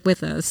who stick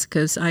with us,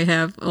 because I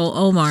have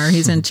Omar.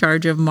 He's in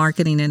charge of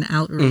marketing and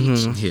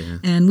outreach. Yeah.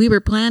 And we were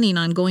planning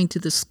on going to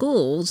the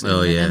schools,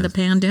 and then the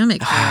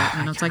pandemic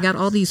hit. So I got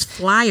all these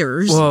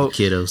flyers. Well,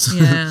 Kiddos.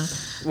 Yeah.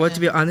 Well, to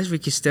be honest, we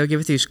can still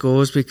give it to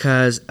schools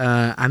because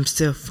I'm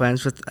still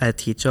friends with a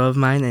teacher of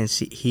mine, and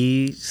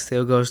he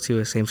still goes to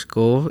the same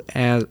school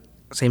as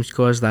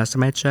last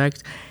time I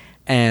checked.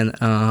 And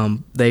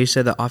they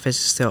said the office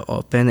is still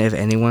open. If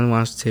anyone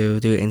wants to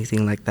do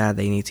anything like that,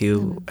 they need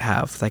to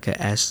have like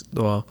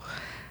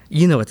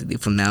you know what to do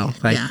from now.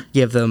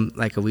 Give them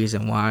like a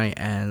reason why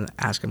and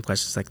ask them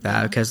questions like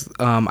that. Because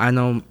I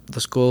know the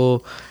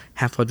school,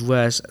 Hanford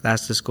West,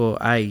 that's the school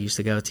I used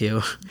to go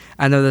to.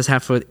 I know there's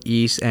Hanford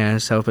East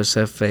and South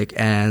Pacific,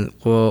 and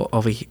we're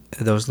over here,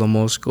 those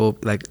Lamore School.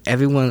 Like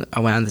everyone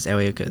around this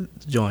area could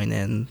join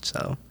in.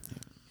 So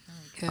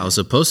I was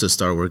supposed to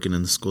start working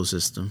in the school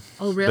system.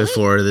 Oh, really?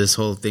 Before this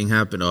whole thing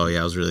happened. Oh,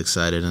 yeah, I was really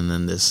excited. And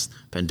then this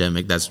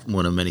pandemic, that's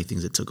one of many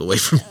things it took away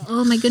from me.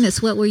 Oh, my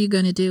goodness. What were you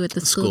going to do at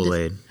the school? School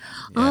aid. Yeah.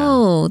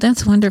 Oh,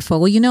 that's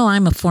wonderful. Well,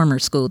 I'm a former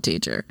school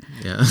teacher.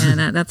 Yeah.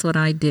 And that's what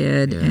I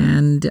did. Yeah.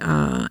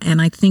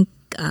 And I think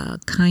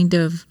kind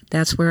of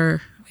that's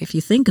where, if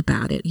you think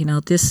about it,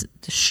 this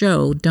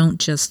show, Don't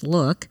Just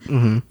Look,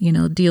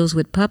 deals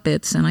with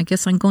puppets. And I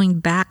guess I'm going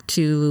back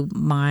to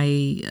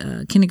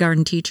my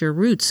kindergarten teacher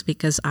roots,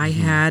 because I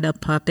had a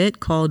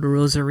puppet called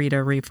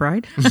Rosarita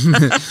Refried.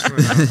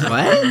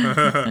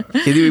 what?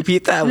 Can you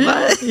repeat that?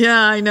 What? Yeah,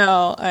 I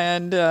know.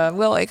 And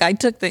I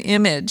took the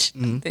image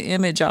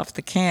off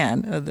the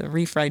can of the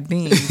refried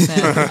beans,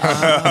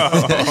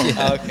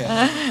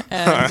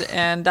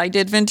 and I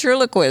did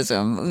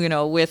ventriloquism,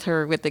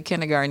 with the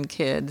kindergarten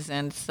kids,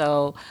 and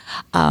so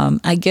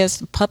I guess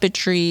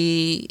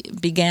puppetry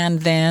began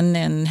then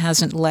and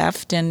hasn't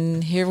left,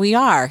 and here we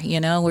are.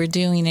 We're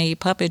doing a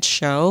puppet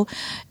show,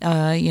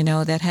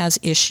 that has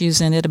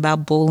issues in it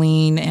about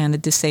bullying and a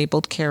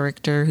disabled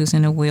character who's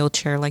in a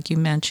wheelchair, like you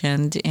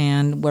mentioned,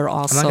 and we're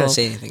also I'm not going to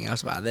say anything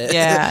else about it.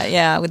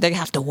 yeah, they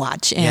have to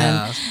watch,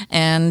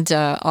 and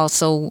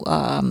also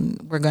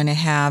we're going to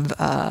have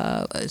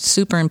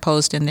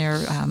superimposed in there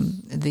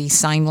the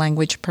sign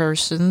language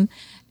person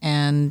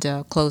and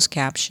closed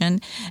caption.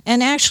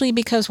 And actually,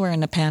 because we're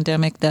in a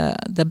pandemic,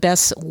 the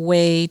best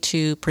way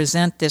to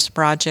present this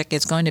project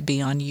is going to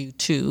be on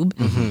YouTube.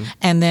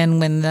 And then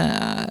when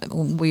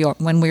we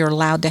are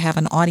allowed to have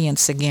an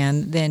audience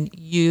again, then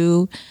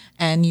you,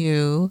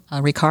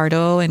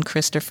 Ricardo and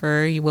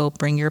Christopher, you will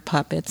bring your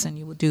puppets and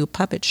you will do a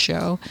puppet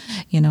show,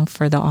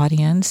 for the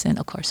audience. And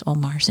of course,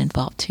 Omar's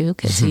involved too,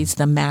 because he's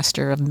the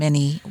master of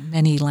many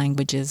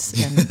languages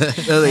and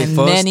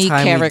many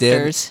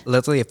characters.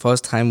 Literally, the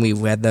first time we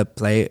read the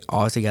play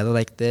all together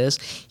like this,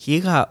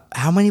 he got,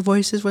 how many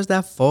voices was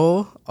that?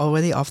 4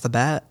 already off the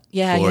bat?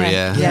 Yeah. I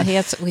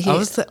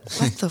was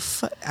what the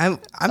fuck? I'm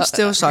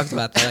still shocked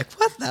about that. Like,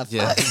 what the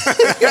fuck?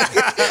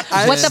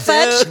 What the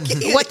fudge?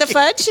 What the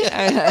fudge?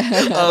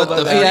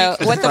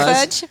 What the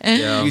fudge?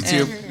 Yeah.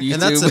 YouTube.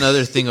 And that's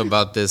another thing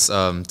about this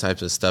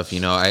types of stuff.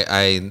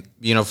 I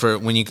for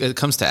when it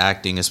comes to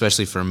acting,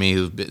 especially for me,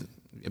 who've been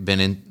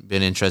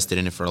interested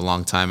in it for a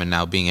long time, and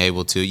now being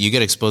able to, you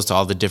get exposed to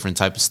all the different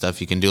type of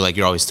stuff you can do. Like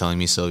you're always telling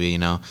me,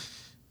 Sylvia,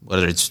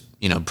 whether it's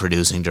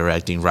producing,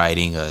 directing,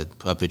 writing,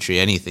 puppetry,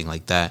 anything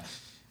like that.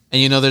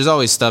 And there's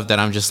always stuff that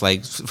I'm just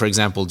like, for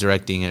example,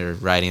 directing or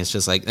writing. It's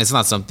just like, it's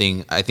not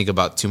something I think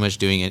about too much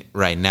doing it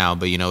right now,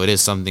 but it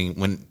is something,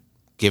 when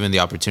given the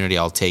opportunity,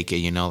 I'll take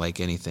it. Like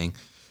anything.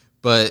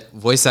 But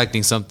voice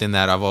acting, something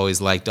that I've always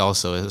liked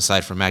also,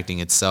 aside from acting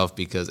itself,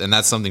 and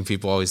that's something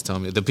people always tell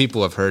me. The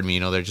people who have heard me,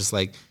 they're just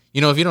like,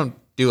 if you don't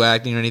do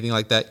acting or anything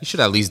like that, you should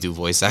at least do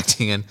voice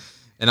acting. And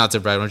not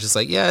to brag, I'm just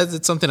like, yeah,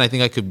 it's something I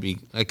think I could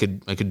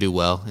do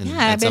well, and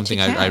it's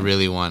something I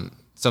really want,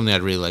 something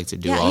I'd really like to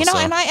do. Yeah, also.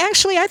 And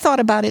I thought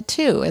about it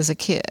too as a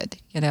kid.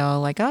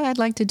 Like, I'd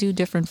like to do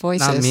different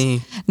voices. Not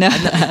me. No,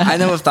 I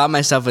never thought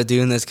myself of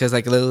doing this, because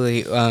like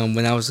literally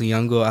when I was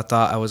younger, I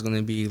thought I was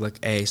gonna be like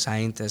a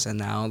scientist, and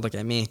now look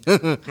at me.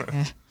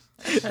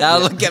 Now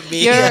look at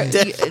me. You're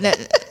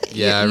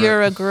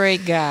a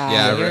great guy.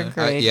 Yeah, you're a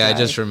great guy. I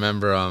just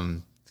remember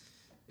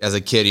as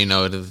a kid,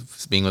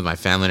 being with my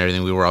family and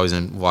everything, we were always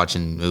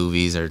watching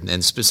movies,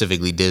 and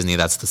specifically Disney.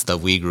 That's the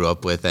stuff we grew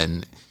up with,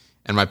 and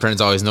my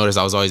parents always noticed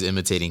I was always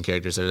imitating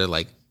characters. So they're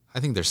like, I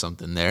think there's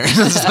something there.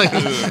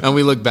 And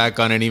we look back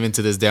on it, and even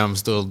to this day, I'm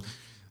still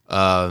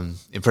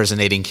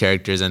impersonating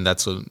characters, and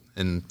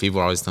and people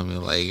are always telling me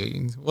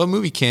like, what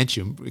movie can't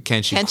you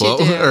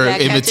quote or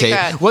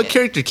imitate? What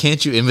character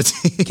can't you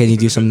imitate? Can you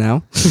do some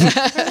now?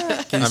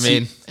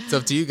 It's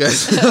up to you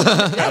guys.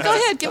 Yeah, go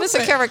ahead, give us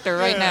a character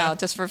right now,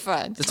 just for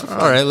fun.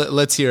 All right,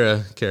 let's hear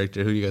a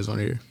character. Who do you guys want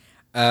to hear?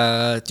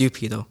 Do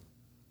Peter.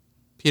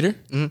 Peter?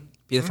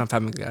 Peter from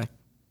Family Guy.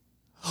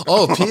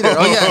 Oh, Peter.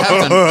 Oh,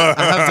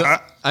 yeah,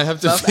 I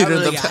have to Peter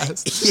the Family Guy.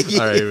 past.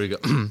 All right, here we go.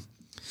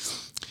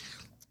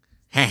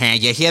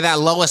 You hear that,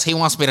 Lois? He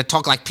wants me to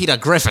talk like Peter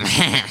Griffin.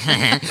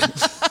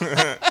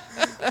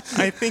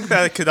 I think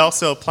that could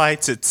also apply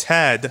to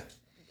Ted.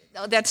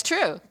 Oh, that's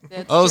true.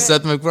 That's Oh, true.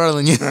 Seth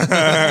MacFarlane.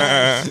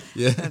 Yeah.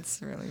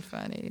 That's really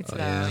funny. So,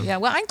 yeah.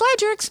 Well, I'm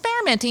glad you're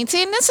experimenting.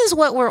 See, and this is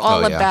what we're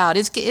all about.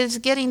 Is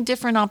getting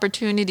different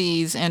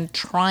opportunities and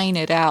trying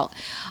it out.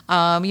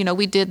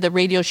 We did the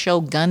radio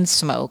show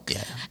Gunsmoke,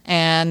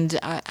 and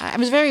I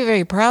was very,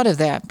 very proud of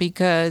that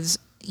because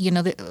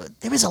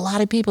there was a lot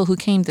of people who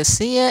came to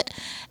see it,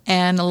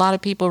 and a lot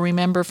of people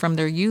remember from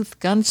their youth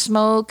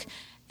Gunsmoke,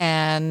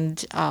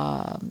 and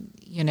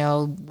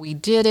we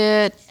did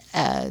it.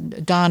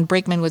 Don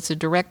Brakeman was the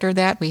director of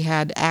that. We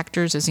had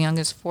actors as young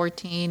as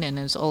 14 and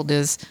as old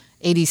as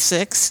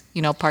 86,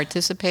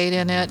 participate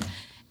in it.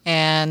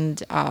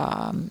 And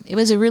it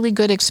was a really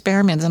good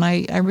experiment. And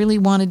I really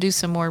want to do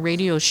some more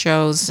radio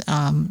shows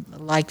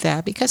like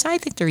that because I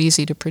think they're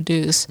easy to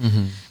produce.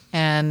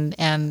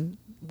 And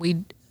we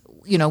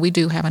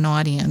do have an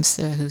audience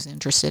who's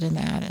interested in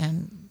that.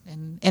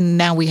 And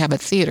now we have a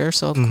theater.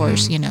 So, of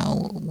course,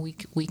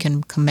 we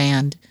can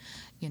command,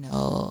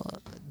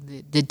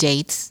 the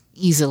dates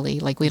easily.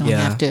 Like we don't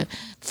have to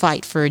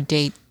fight for a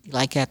date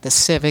like at the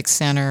Civic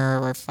Center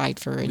or fight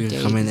for a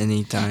date. Come in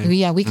anytime.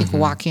 Yeah, we could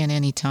walk in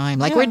anytime.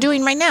 Like we're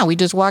doing right now. We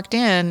just walked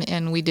in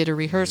and we did a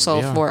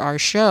rehearsal for our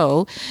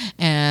show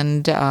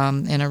and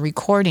a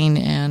recording,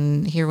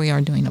 and here we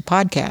are doing a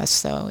podcast.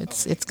 So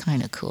it's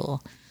kind of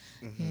cool.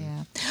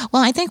 Yeah.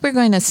 Well, I think we're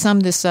going to sum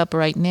this up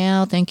right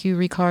now. Thank you,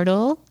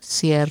 Ricardo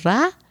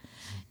Sierra.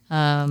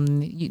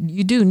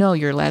 You do know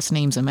your last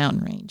name's a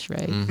mountain range,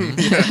 right?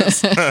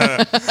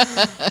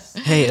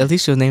 Hey, at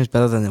least your name's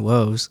better than it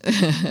was.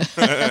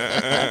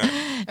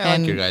 I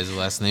like your guys'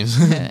 last names.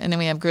 And then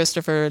we have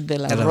Christopher de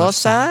la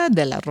Rosa,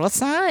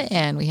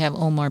 and we have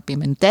Omar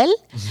Pimentel,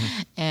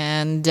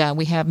 and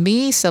we have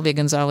me, Sylvia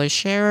Gonzalez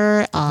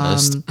Scherer.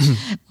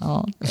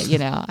 Well,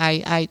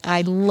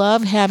 I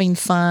love having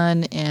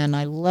fun, and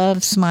I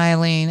love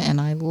smiling,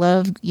 and I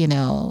love,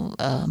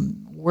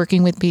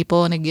 working with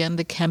people. And again,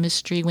 the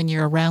chemistry, when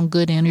you're around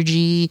good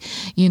energy,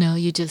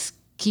 you just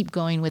keep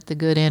going with the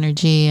good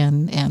energy.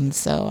 And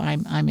so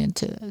I'm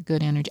into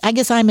good energy. I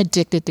guess I'm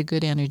addicted to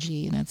good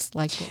energy. And it's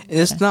like,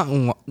 It's not.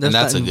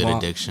 That's a good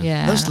addiction.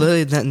 yeah. There's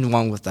literally nothing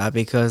wrong with that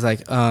because,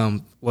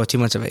 too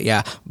much of it,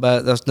 yeah.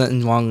 But there's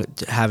nothing wrong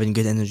with having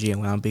good energy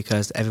around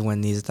because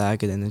everyone needs that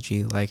good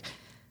energy. Like,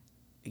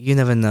 you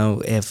never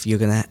know if you're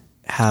gonna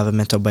have a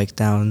mental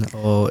breakdown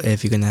or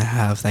if you're gonna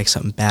have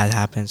something bad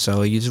happen.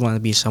 So you just want to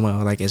be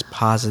somewhere is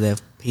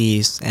positive,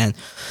 peace, and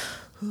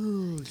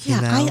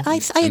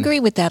I agree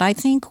with that. I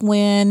think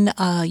when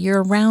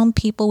you're around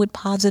people with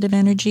positive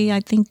energy,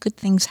 I think good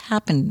things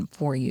happen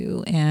for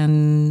you.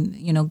 And,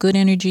 good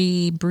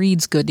energy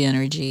breeds good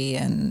energy.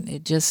 And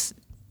it just,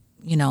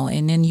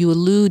 and then you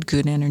elude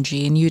good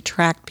energy and you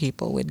attract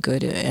people with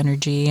good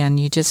energy. And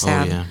you just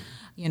have,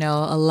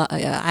 a lot,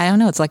 I don't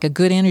know, it's like a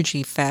good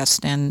energy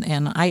fest. And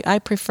I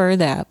prefer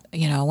that.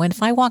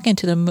 If I walk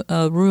into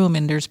the room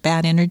and there's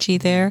bad energy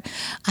there,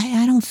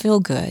 I don't feel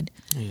good.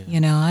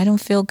 I don't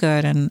feel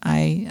good. And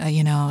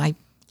I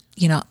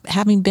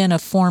having been a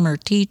former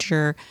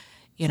teacher,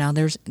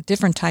 there's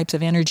different types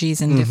of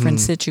energies in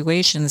different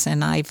situations,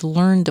 and I've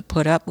learned to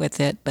put up with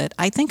it. But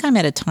I think I'm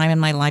at a time in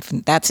my life,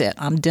 and that's it.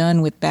 I'm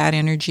done with bad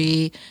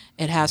energy.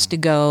 It has to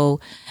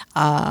go.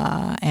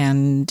 I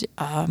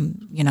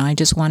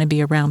just want to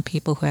be around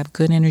people who have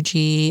good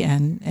energy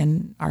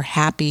and are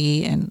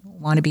happy and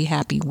want to be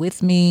happy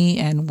with me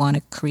and want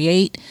to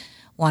create,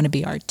 want to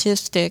be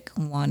artistic,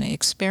 want to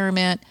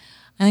experiment.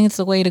 I think it's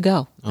the way to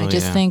go. I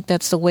just think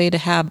that's the way to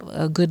have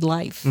a good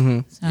life.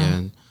 So.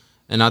 Yeah.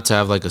 And not to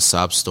have a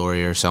sob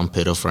story or sound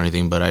pitiful or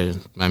anything, but I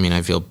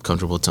feel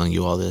comfortable telling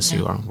you all this.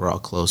 Yeah. We're all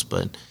close,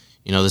 but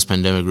this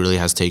pandemic really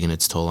has taken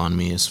its toll on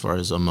me as far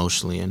as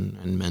emotionally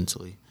and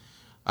mentally.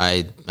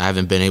 I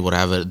haven't been able to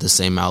have the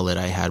same outlet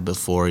I had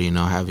before,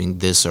 having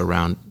this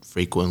around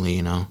frequently,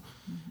 and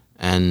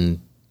I'm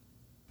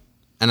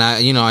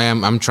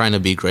trying to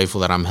be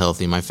grateful that I'm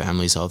healthy, my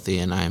family's healthy,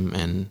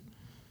 and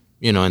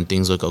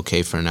things look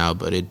okay for now,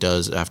 but it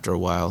does after a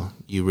while.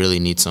 You really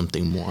need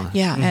something more.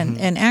 Yeah,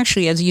 and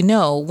actually, as you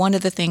know, one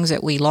of the things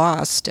that we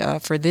lost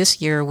for this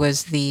year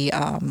was the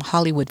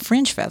Hollywood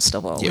Fringe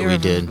Festival. Yeah, we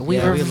did. we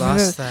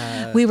lost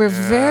that. We were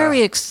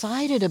very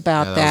excited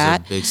about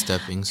that was a big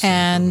stepping stone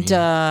and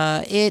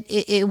for me.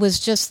 It was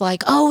just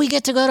like, oh, we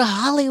get to go to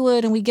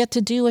Hollywood and we get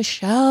to do a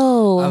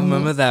show. I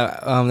remember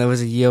that there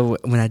was a year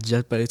when I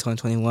just barely turned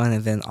 21,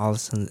 and then all of a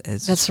sudden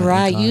it's. That's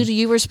right.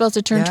 You were supposed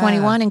to turn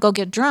 21 and go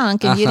get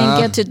drunk, and you didn't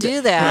get to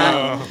do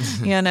that.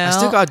 I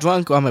still got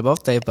drunk on my birthday.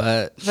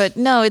 birthday, but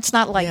no, it's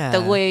not like the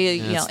Yeah. way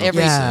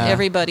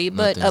everybody.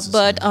 But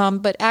necessary.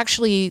 but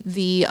actually,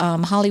 the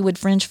Hollywood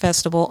Fringe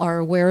Festival are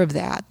aware of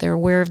that. They're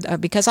aware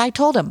of because I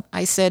told them.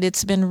 I said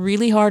it's been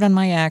really hard on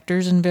my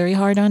actors and very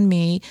hard on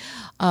me.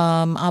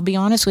 I'll be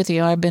honest with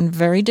you. I've been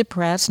very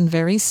depressed and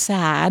very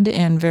sad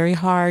and very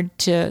hard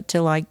to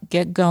like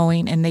get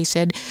going. And they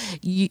said,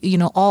 you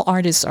know, all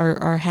artists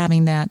are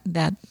having that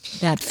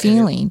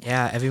feeling.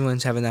 yeah,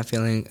 everyone's having that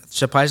feeling.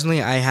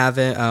 Surprisingly, I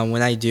haven't.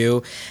 When I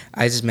do,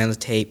 I just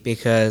meditate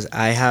because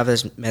I have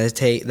this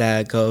meditate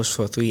that goes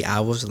for 3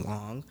 hours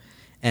long,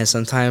 and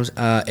sometimes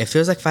it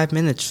feels like 5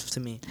 minutes to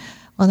me.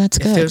 Well, that's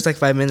It good. feels like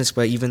 5 minutes,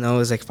 but even though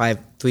it's like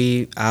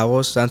 3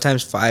 hours,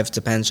 sometimes 5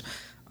 depends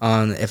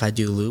on if I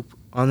do loop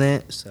on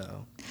it.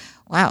 So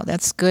Wow,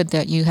 that's good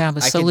that you have a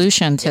I could-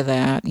 solution to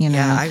that. You know.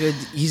 yeah, I could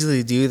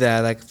easily do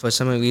that. Like for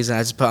some reason,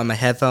 I just put on my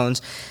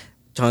headphones,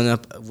 turn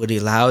up really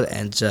loud,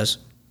 and just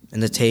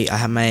meditate. I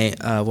have my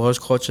rose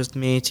quartz with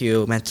me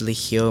to mentally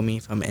heal me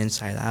from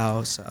inside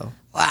out. So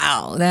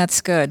Wow, that's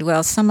good.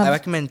 Well, some I of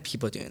recommend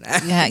people doing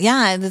that.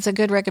 yeah, that's a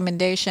good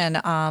recommendation.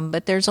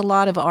 But there's a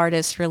lot of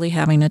artists really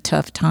having a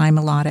tough time.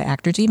 A lot of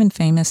actors, even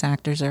famous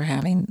actors, are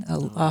having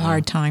a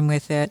hard time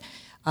with it.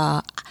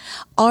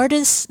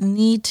 Artists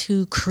need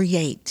to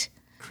create,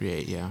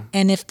 Yeah.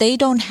 and if they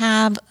don't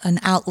have an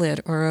outlet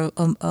or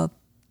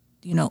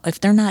you know, if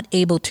they're not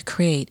able to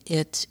create,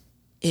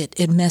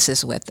 it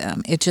messes with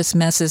them. It just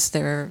messes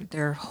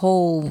their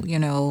whole, you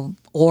know,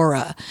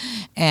 aura,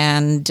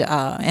 and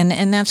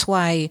that's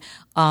why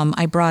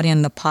I brought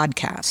in the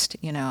podcast.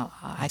 You know,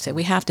 I said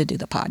we have to do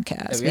the podcast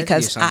we have to do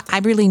because something. I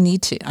really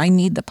need to. I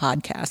need the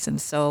podcast,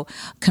 and so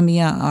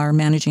Camilla, our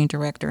managing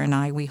director, and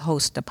I, we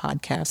host the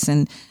podcast,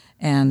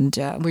 and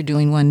we're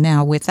doing one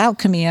now without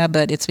Camilla,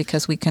 but it's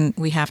because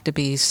we have to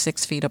be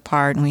 6 feet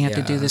apart and we have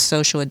to do Yeah. the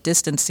social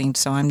distancing.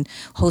 So I'm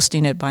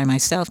hosting it by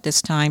myself this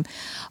time.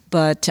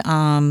 But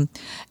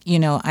you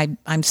know,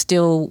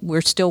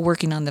 we're still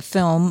working on the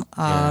film.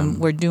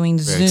 We're doing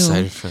Very Zoom.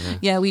 excited for that.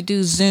 Yeah, we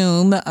do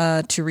Zoom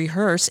to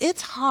rehearse.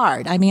 It's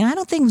hard. I mean, I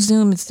don't think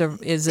Zoom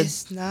is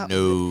It's not.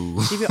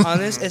 No. To be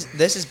honest,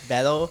 this is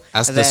better.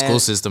 Ask the than- school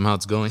system how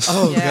it's going.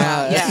 Oh yeah,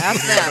 god. yeah,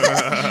 ask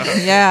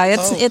them. Yeah,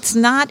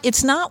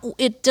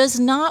 it does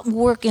not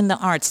work in the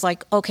arts.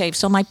 Like, okay,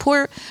 so my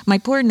poor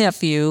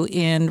nephew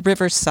in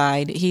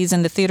Riverside, he's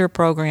in the theater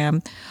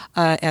program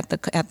at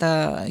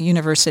the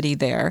university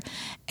there,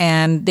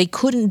 and they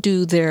couldn't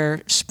do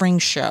their spring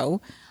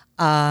show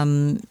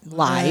live,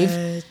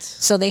 What?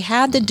 so they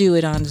had to do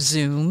it on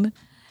Zoom,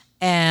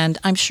 and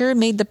I'm sure it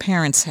made the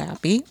parents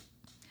happy.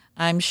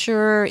 I'm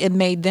sure it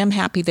made them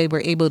happy they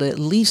were able to at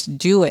least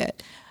do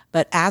it.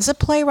 But as a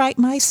playwright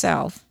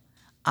myself,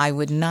 I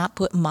would not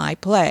put my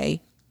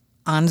play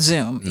on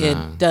Zoom.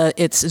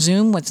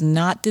 Zoom was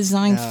not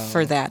designed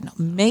for that.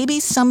 Maybe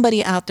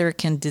somebody out there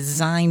can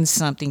design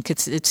something.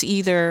 'Cause it's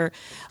either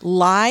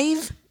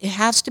live.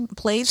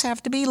 Plays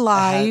have to be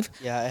live,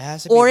 Yeah, it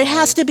has to be. or it live.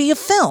 has to be a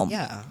film.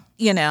 Yeah.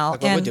 You know,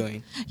 Like what we're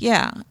doing.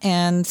 Yeah,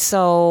 and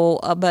so,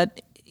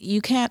 but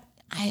you can't.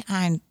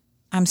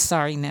 I'm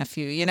sorry,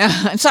 nephew. You know,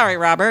 I'm sorry,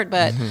 Robert,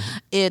 but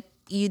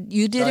you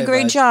did Sorry, a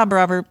great bud. job,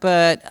 Robert.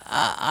 But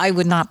I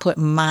would not put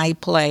my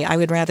play. I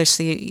would rather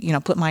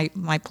put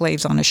my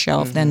plays on a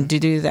shelf than to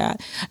do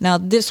that. Now,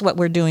 what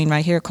we're doing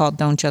right here called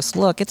 "Don't Just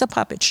Look." It's a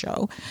puppet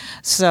show,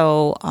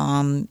 so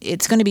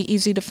it's going to be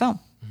easy to film.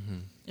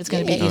 It's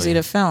going to be easy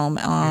to film,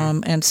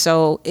 and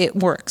so it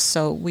works.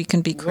 So we can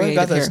be We already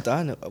creative got here. this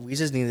done. We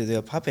just need to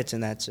do puppets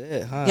and that's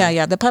it, huh?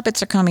 Yeah. The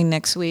puppets are coming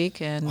next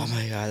week, and Oh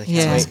my god, I can't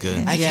Yeah. wait.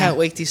 good. I Yeah. can't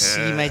wait to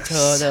see my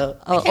turtle.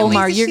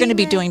 Omar, you're going to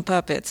be doing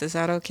puppets. Is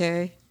that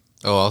okay?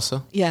 Oh,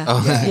 also? Yeah,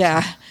 Oh.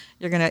 yeah.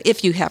 You're gonna,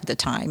 if you have the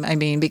time. I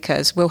mean,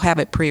 because we'll have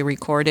it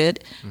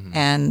pre-recorded,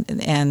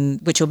 and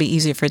which will be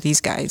easier for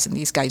these guys. And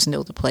these guys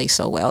know the play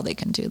so well; they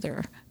can do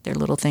their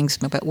little things.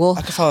 But we'll,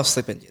 I could fall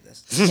asleep and do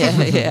this.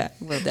 yeah,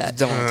 we'll I that.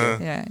 don't want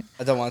to. Yeah.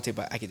 I don't want to,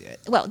 but I can do it.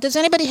 Well, does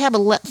anybody have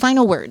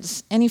final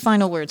words? Any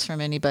final words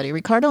from anybody?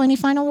 Ricardo, any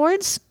final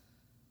words?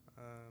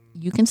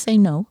 You can say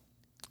no.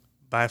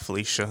 Bye,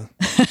 Felicia.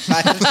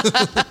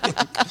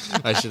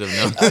 I should have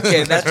known.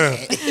 Okay,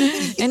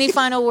 that's Any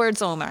final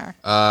words, Omar?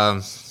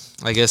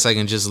 I guess I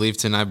can just leave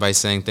tonight by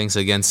saying thanks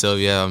again,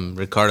 Sylvia.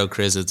 Ricardo,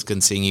 Chris, it's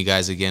good seeing you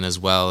guys again as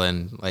well.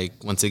 And like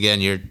once again,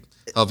 you're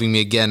helping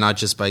me again, not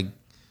just by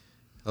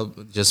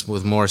just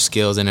with more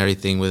skills and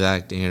everything with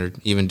acting or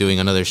even doing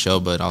another show,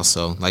 but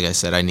also, like I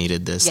said, I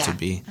needed this to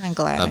be. I'm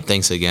glad.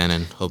 Thanks again,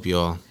 and hope you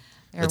all.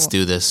 Let's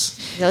do this.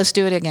 Yeah, let's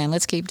do it again.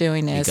 Let's keep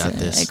doing this. got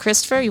this.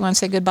 Christopher, you want to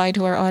say goodbye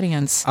to our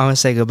audience? I want to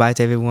say goodbye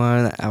to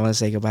everyone. I want to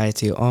say goodbye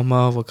to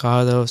Omar,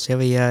 Ricardo,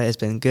 Sylvia. It's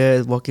been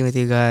good working with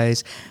you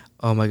guys.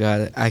 Oh my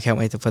god, I can't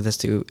wait for this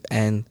to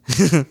end.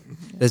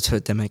 This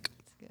pandemic.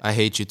 I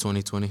hate you,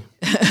 2020.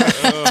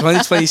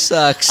 2020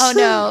 sucks. Oh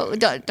no!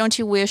 Don't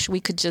you wish we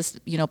could just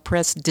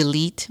press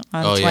delete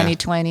on Oh, yeah.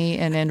 2020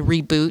 and then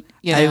reboot?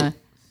 You know?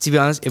 To be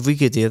honest, if we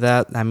could do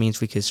that, that means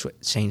we could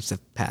change the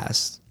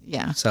past.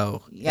 Yeah.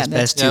 So Yeah, it's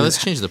that's- best Yeah, to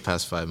let's change the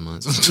past 5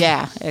 months.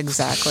 Yeah,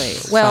 exactly.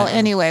 Well,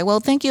 anyway,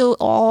 thank you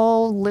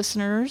all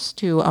listeners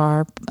to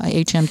our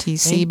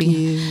HMTC,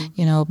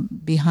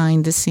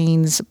 behind the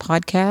scenes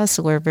podcast.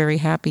 We're very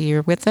happy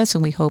you're with us,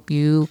 and we hope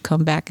you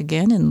come back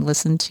again and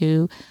listen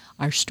to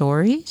our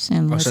stories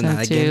and listen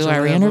to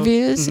our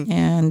interviews,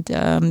 and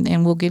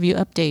we'll give you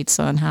updates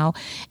on how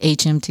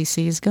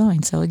HMTC is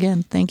going. So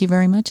again, thank you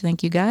very much.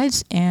 Thank you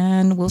guys,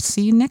 and we'll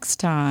see you next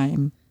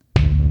time.